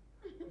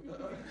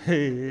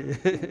 Hey.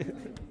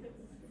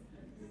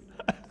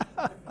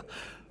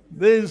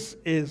 This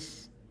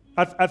is,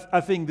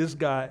 I think this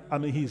guy,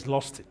 he's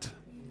lost it.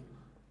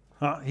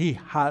 He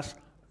has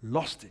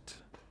lost it.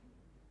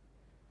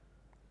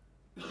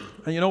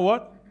 And you know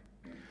what?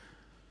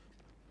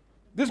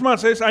 This man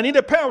says, I need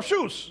a pair of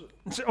shoes.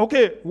 Say,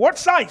 okay, what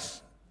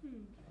size?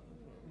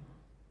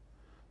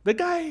 The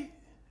guy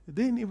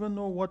didn't even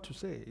know what to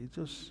say. He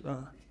just,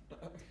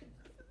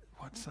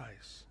 what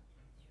size?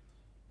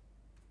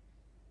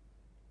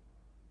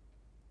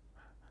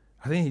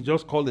 I think he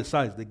just called the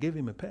size. They gave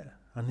him a pair.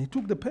 And he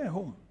took the pair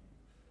home.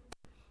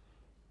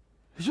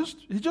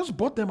 He just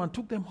bought them and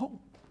took them home.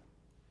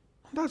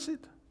 That's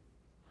it.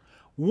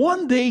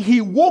 One day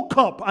he woke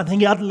up and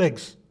he had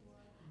legs.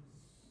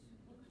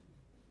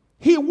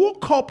 He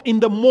woke up in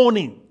the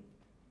morning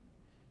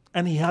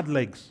and he had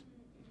legs.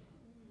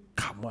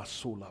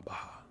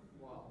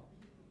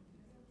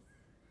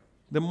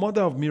 The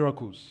mother of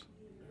miracles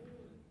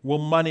will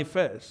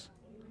manifest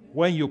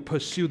when you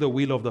pursue the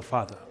will of the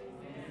Father.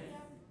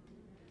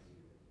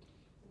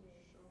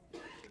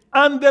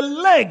 And the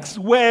legs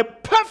were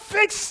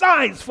perfect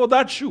size for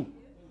that shoe.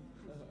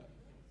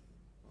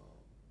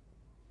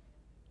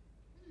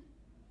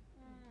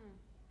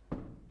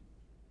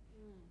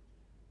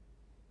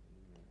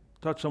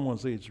 Touch someone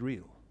and say it's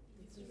real.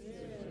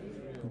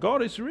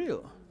 God is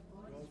real.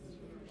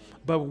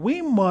 But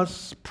we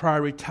must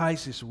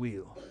prioritize His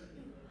will.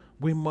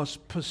 We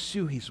must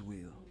pursue His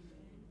will.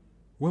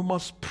 We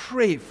must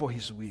pray for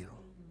His will.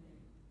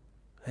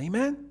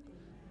 Amen?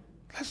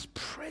 Let's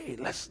pray.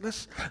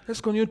 Let's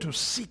continue to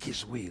seek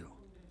His will.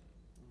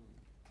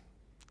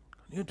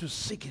 Continue to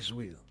seek His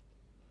will.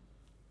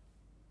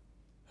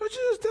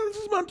 Jesus tells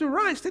this man to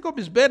rise, take up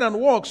his bed and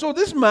walk. So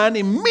this man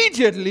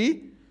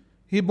immediately,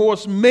 he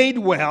was made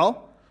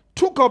well,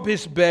 took up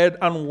his bed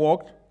and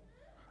walked,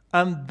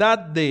 and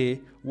that day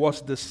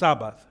was the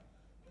Sabbath.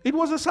 It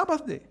was a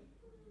Sabbath day.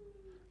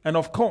 And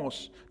of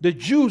course, the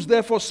Jews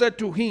therefore said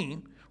to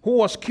him, who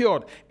was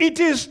cured, it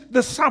is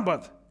the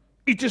Sabbath.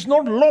 It is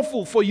not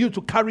lawful for you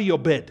to carry your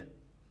bed.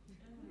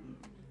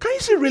 Can you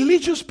see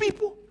religious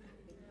people?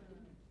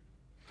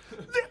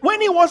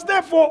 When he was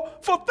there for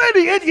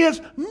 38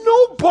 years,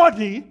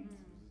 nobody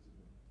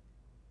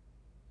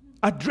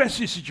addressed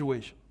his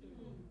situation.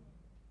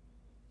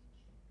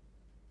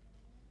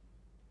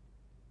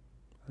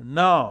 And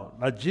now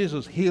that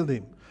Jesus healed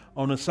him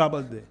on a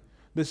Sabbath day,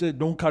 they said,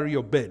 don't carry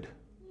your bed.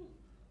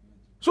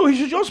 So he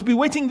should just be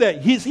waiting there.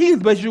 He's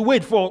healed, but you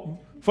wait for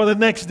the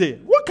next day.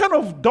 What kind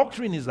of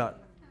doctrine is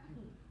that?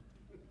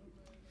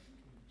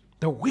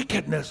 The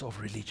wickedness of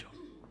religion.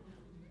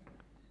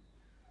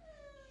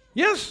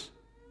 Yes.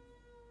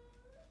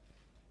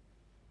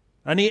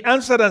 And he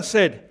answered and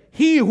said,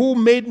 he who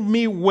made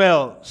me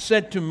well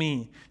said to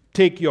me,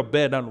 take your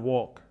bed and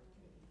walk.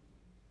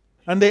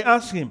 And they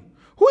asked him,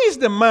 who is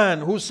the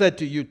man who said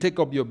to you, take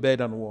up your bed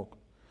and walk?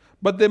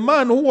 But the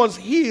man who was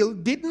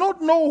healed did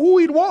not know who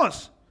it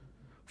was,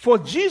 for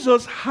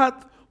Jesus had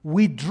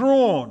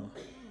withdrawn,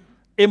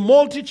 a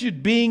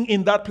multitude being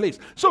in that place.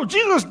 So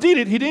Jesus did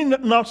it. He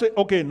didn't now say,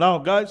 okay, now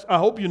guys, I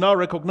hope you now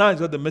recognize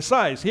that the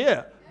Messiah is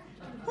here.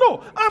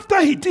 No,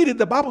 after he did it,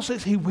 the Bible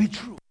says he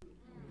withdrew.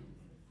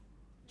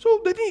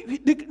 So the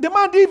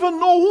man didn't even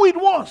know who it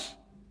was.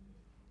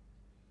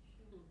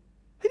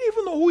 He didn't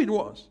even know who it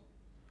was.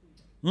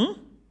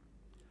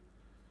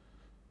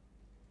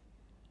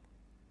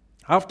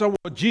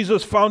 Afterward,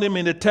 Jesus found him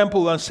in the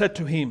temple and said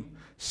to him,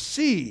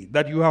 see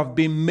that you have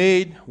been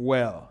made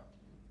well.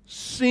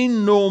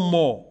 Sin no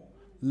more,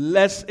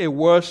 lest a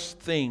worse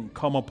thing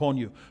come upon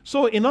you.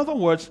 So, in other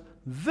words,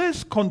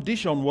 this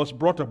condition was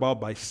brought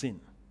about by sin.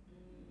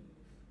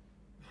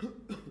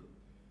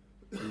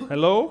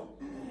 Hello?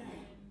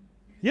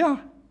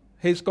 Yeah,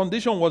 his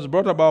condition was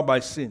brought about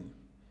by sin.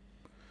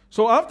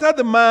 So after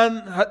the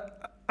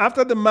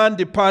man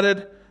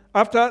departed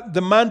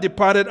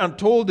and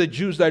told the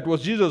Jews that it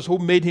was Jesus who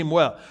made him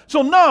well.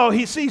 So now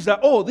he sees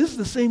that, oh, this is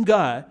the same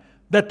guy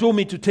that told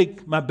me to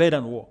take my bed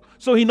and walk.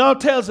 So he now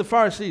tells the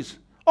Pharisees,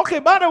 okay,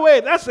 by the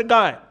way, that's the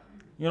guy,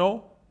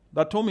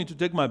 that told me to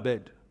take my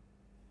bed.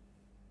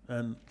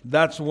 And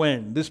that's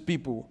when these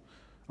people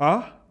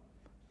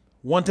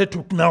wanted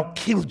to now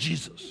kill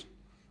Jesus.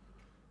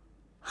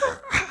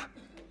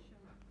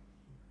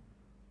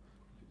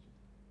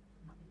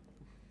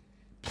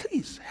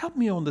 Please help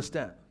me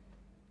understand.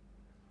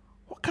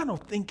 What kind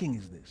of thinking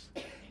is this?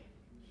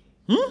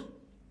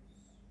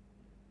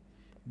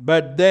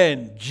 But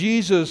then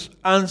Jesus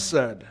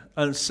answered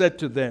and said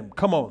to them,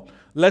 come on,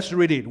 let's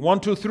read it. 1,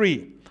 2,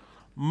 3.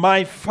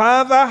 My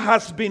Father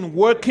has been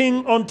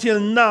working until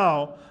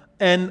now,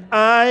 and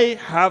I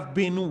have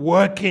been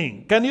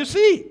working. Can you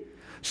see?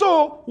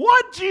 So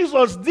what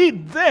Jesus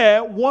did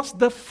there was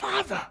the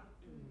Father.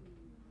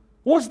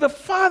 Was the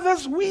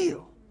Father's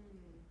will.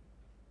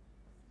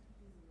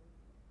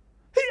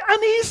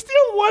 And he's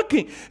still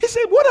working. He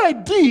said, what I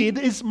did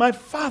is my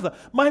Father.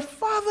 My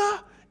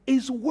Father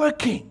is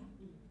working.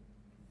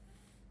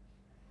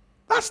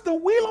 That's the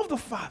will of the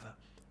Father.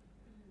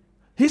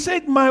 He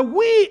said,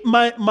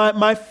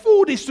 my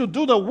food is to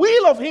do the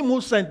will of him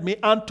who sent me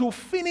and to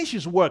finish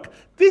his work.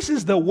 This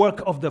is the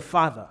work of the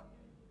Father.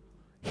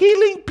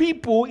 Healing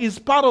people is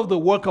part of the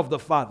work of the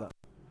Father.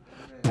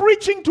 Amen.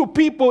 Preaching to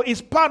people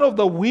is part of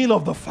the will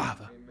of the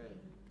Father. Amen.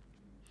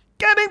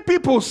 Getting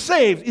people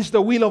saved is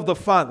the will of the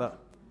Father. Amen.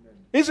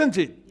 Isn't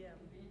it? Yeah.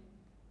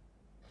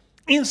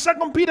 In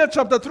 2 Peter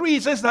chapter 3,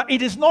 it says that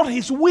it is not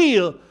his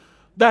will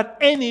that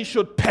any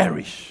should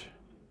perish.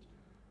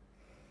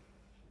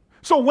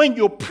 So when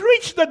you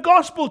preach the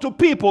gospel to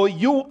people,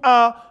 you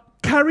are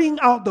carrying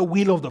out the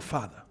will of the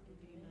Father.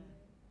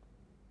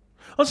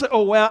 I'll say,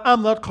 oh, well,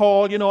 I'm not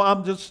called,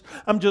 I'm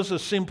just a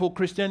simple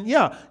Christian.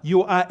 Yeah,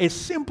 you are a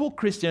simple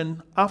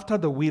Christian after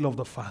the will of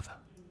the Father.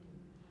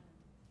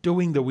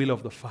 Doing the will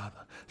of the Father.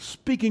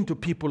 Speaking to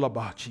people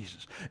about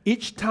Jesus.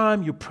 Each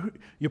time you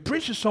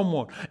preach to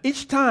someone,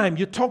 each time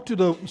you talk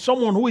to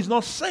someone who is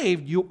not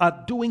saved, you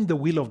are doing the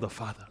will of the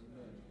Father.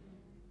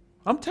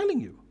 I'm telling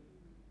you.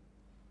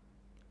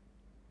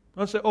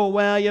 I'll say, oh,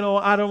 well,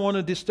 I don't want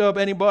to disturb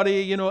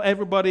anybody.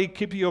 Everybody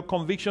keep your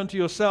conviction to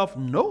yourself.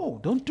 No,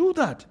 don't do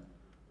that.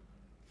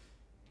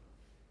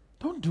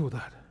 Don't do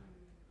that.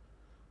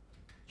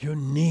 You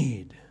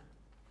need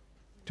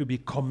to be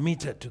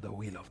committed to the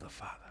will of the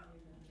Father.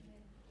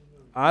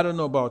 I don't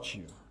know about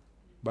you,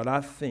 but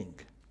I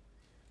think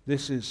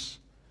This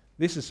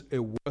is a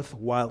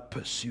worthwhile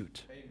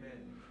pursuit.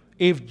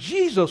 If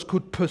Jesus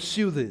could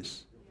pursue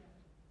this,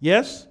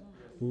 yes,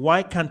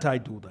 why can't I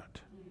do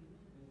that?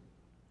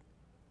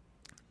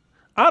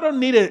 I don't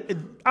need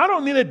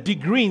a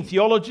degree in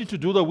theology to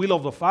do the will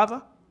of the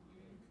Father.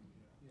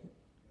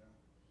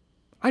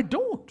 I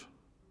don't.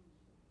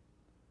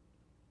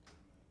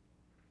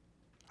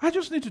 I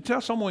just need to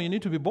tell someone you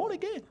need to be born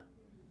again.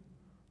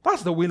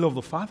 That's the will of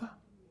the Father.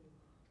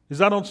 Is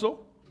that not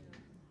so?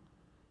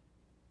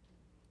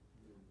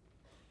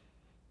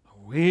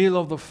 The will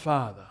of the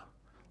Father.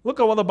 Look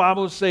at what the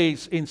Bible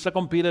says in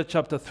 2 Peter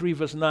chapter 3,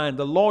 verse 9.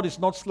 The Lord is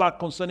not slack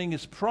concerning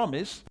his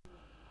promise,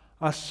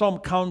 as some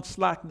count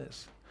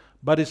slackness,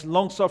 but is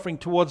long-suffering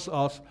towards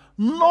us,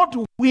 not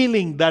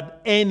willing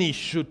that any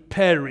should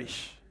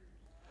perish,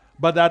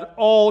 but that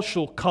all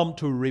should come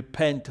to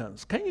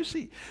repentance. Can you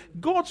see?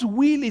 God's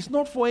will is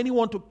not for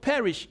anyone to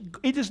perish.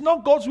 It is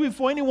not God's will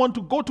for anyone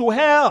to go to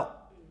hell.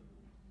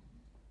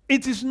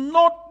 It is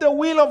not the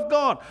will of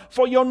God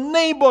for your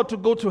neighbor to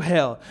go to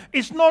hell.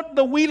 It's not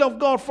the will of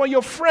God for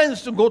your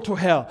friends to go to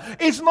hell.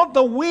 It's not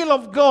the will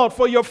of God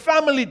for your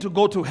family to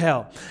go to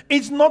hell.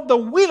 It's not the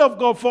will of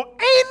God for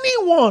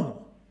anyone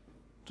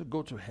to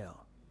go to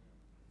hell,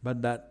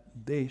 but that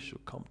they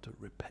should come to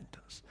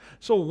repentance.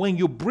 So when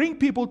you bring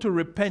people to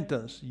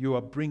repentance, you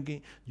are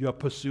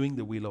pursuing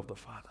the will of the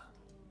Father.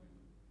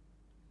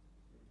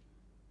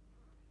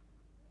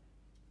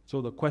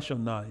 So the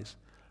question now is,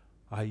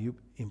 are you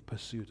in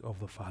pursuit of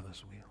the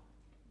Father's will?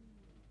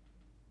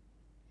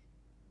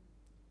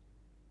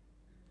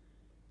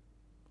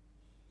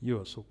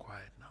 You are so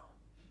quiet now.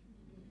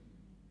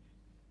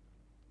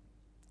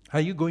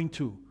 Are you going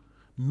to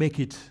make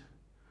it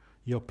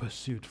your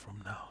pursuit from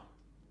now?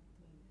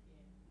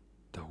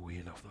 The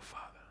will of the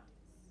Father.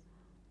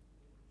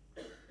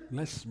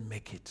 Let's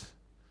make it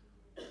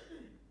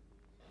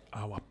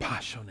our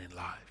passion in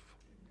life.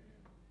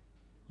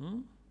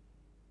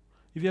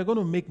 If you're going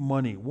to make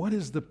money, what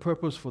is the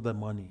purpose for the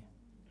money?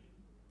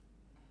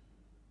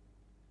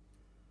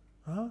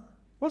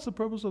 What's the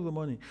purpose of the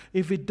money?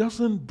 If it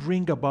doesn't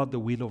bring about the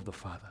will of the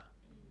Father,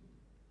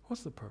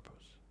 what's the purpose?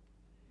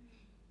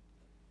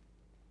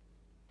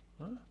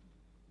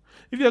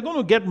 If you're going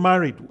to get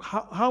married,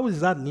 how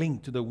is that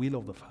linked to the will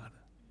of the Father?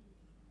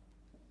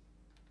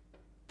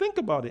 Think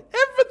about it.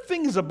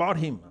 Everything is about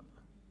Him.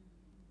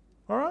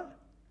 All right?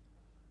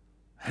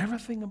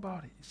 Everything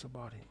about it is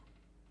about Him.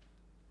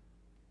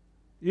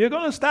 You're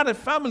going to start a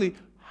family.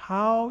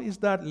 How is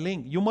that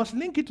linked? You must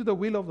link it to the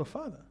will of the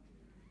Father.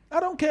 I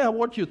don't care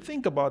what you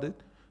think about it.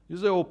 You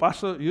say, oh,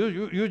 Pastor,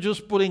 you're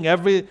just putting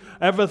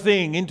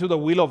everything into the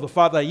will of the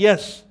Father.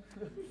 Yes.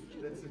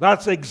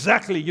 That's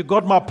exactly, you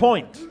got my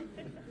point.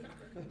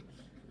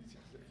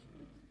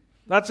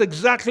 That's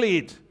exactly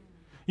it.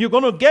 You're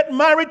going to get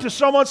married to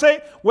someone, say,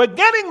 we're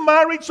getting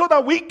married so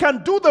that we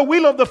can do the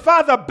will of the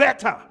Father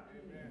better.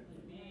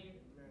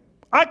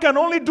 I can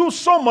only do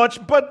so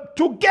much, but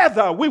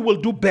together we will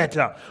do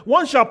better.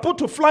 One shall put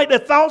to flight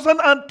 1,000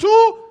 and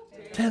two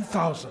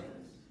 10,000.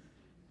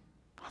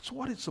 That's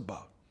what it's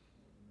about.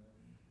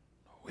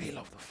 The will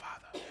of the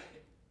Father.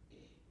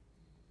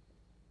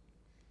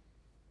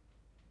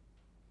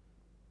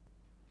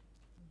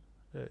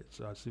 It's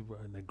as if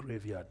we're in a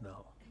graveyard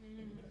now.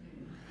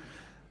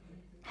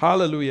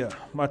 Hallelujah.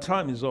 My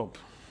time is up.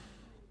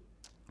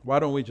 Why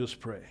don't we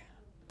just pray?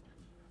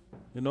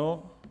 You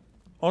know,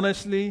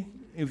 honestly,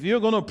 if you're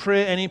going to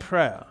pray any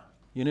prayer,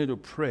 you need to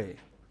pray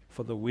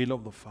for the will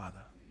of the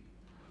Father.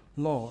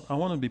 Lord, I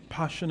want to be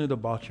passionate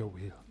about your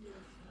will.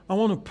 I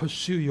want to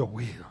pursue your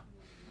will.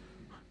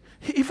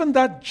 Even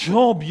that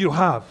job you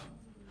have,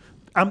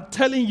 I'm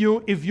telling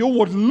you, if you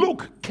would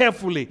look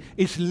carefully,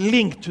 it's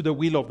linked to the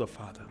will of the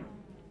Father.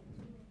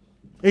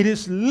 It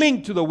is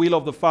linked to the will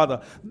of the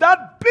Father.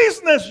 That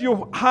business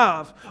you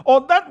have,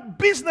 or that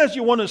business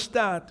you want to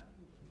start,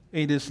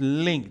 it is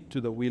linked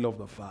to the will of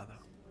the Father.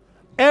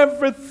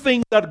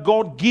 Everything that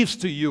God gives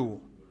to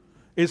you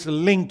is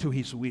linked to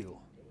His will.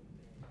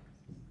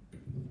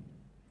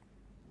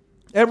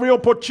 Every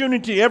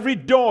opportunity, every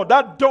door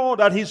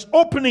that He's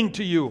opening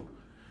to you,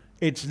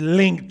 it's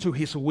linked to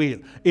His will.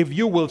 If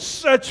you will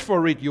search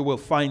for it, you will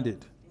find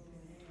it.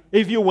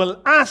 If you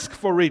will ask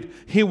for it,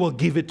 He will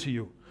give it to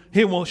you.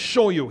 He will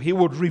show you. He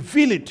will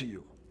reveal it to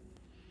you.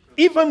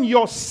 Even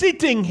your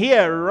sitting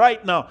here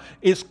right now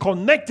is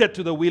connected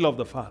to the will of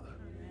the Father.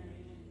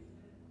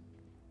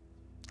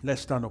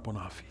 Let's stand up on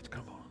our feet.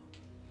 Come on.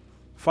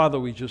 Father,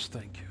 we just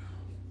thank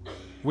you.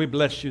 We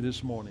bless you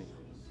this morning.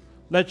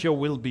 Let your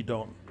will be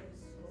done.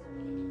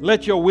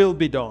 Let your will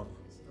be done.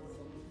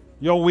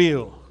 Your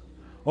will.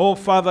 Oh,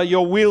 Father,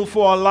 your will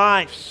for our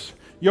lives.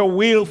 Your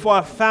will for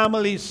our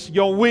families.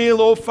 Your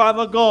will, oh,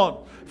 Father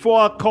God, for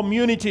our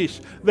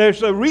communities.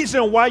 There's a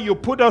reason why you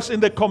put us in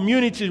the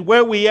communities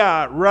where we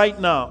are right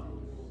now.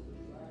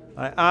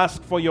 I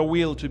ask for your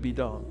will to be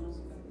done.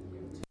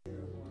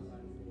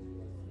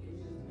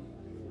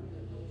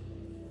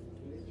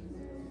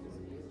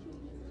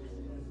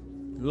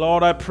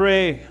 Lord, I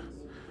pray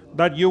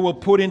that you will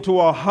put into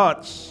our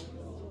hearts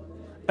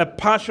a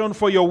passion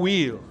for your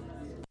will,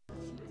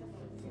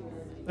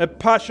 A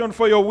passion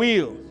for your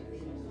will.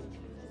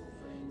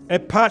 A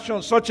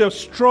passion, such a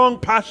strong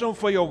passion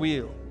for your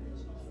will.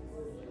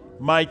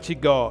 Mighty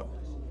God.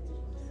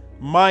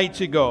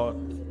 Mighty God.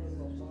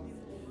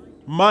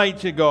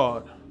 Mighty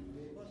God.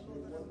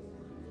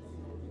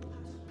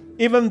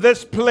 Even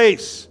this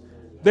place,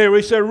 there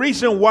is a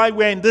reason why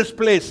we're in this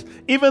place.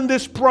 Even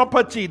this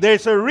property,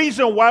 there's a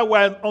reason why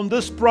we're on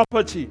this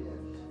property.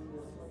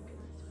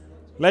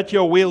 Let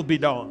your will be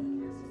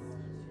done.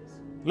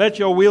 Let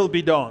your will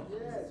be done.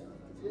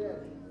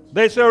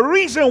 There's a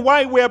reason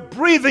why we're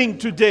breathing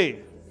today.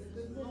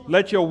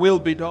 Let your will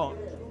be done.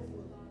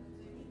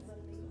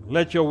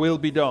 Let your will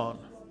be done.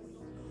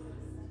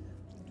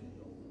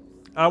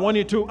 I want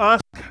you to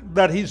ask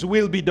that His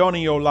will be done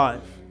in your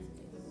life.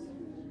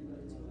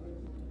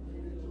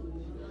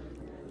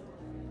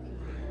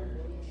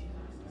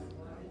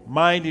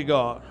 Mighty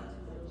God.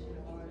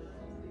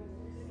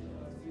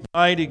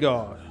 Mighty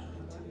God.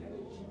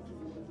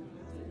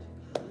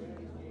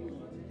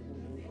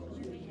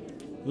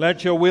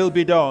 Let your will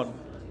be done.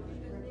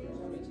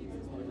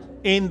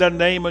 In the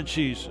name of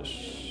Jesus.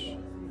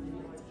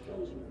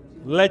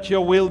 Let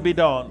your will be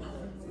done.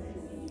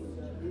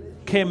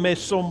 Keme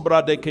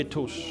sombra de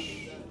ketus.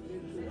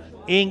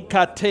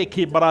 Inka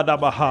teki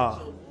bradabaha.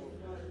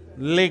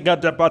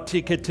 Lega de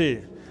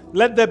batikete.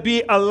 Let there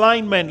be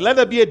alignment. Let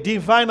there be a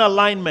divine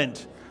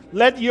alignment.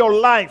 Let your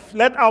life,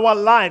 let our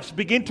lives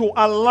begin to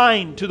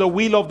align to the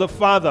will of the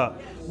Father.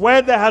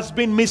 Where there has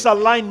been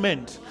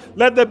misalignment,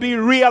 let there be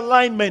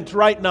realignment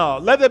right now.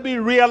 Let there be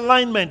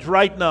realignment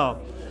right now.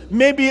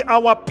 Maybe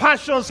our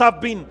passions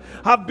have been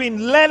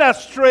led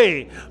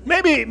astray.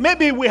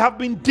 Maybe we have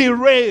been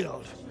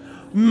derailed.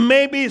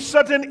 Maybe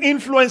certain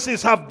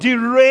influences have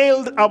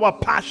derailed our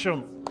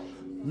passion.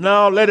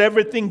 Now let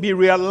everything be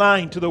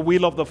realigned to the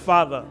will of the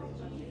Father.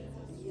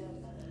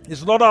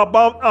 It's not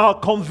about our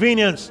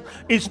convenience.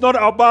 It's not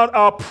about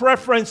our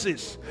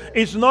preferences.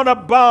 It's not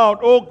about,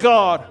 oh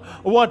God,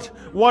 what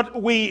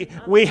we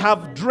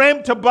have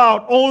dreamt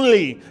about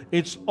only.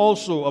 It's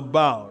also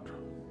about,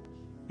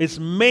 it's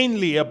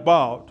mainly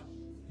about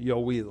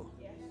your will.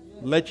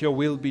 Let your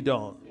will be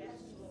done.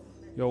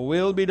 Your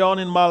will be done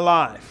in my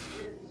life.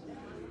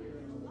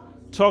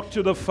 Talk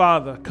to the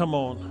Father. Come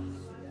on.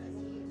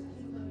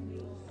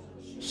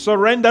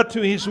 Surrender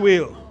to His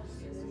will.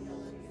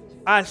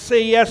 I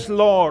say yes,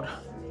 Lord.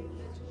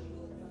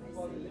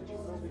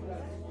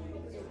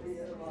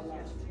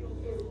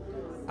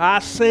 I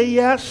say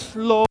yes,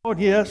 Lord,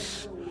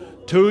 yes,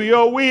 to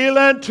your will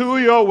and to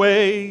your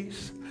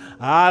ways.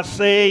 I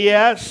say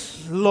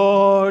yes,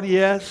 Lord,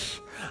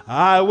 yes,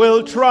 I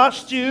will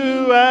trust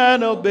you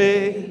and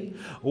obey.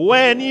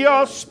 When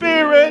your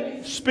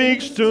Spirit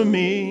speaks to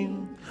me,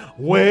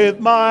 with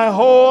my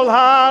whole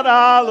heart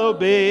I'll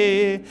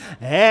obey,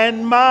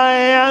 and my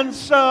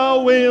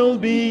answer will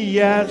be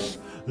yes,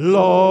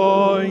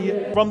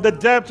 Lord. From the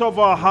depth of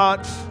our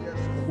hearts,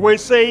 we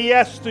say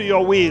yes to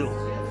your will.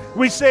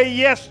 We say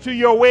yes to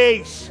your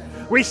ways.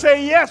 We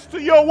say yes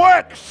to your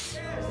works.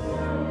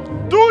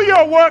 Do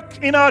your work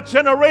in our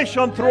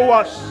generation through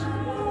us.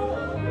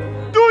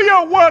 Do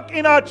your work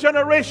in our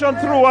generation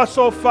through us,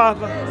 oh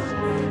Father.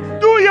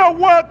 Do your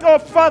work, oh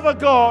Father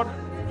God.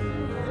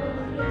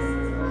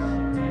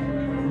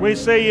 We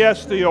say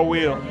yes to your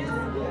will.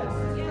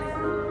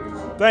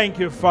 Thank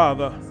you,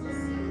 Father.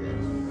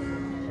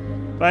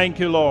 Thank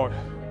you, Lord.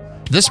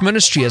 This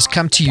ministry has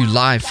come to you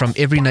live from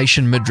Every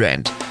Nation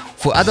Midrand.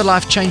 For other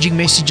life-changing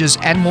messages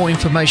and more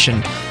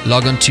information,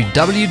 log on to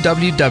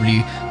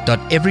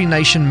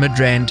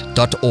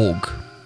www.everynationmidrand.org.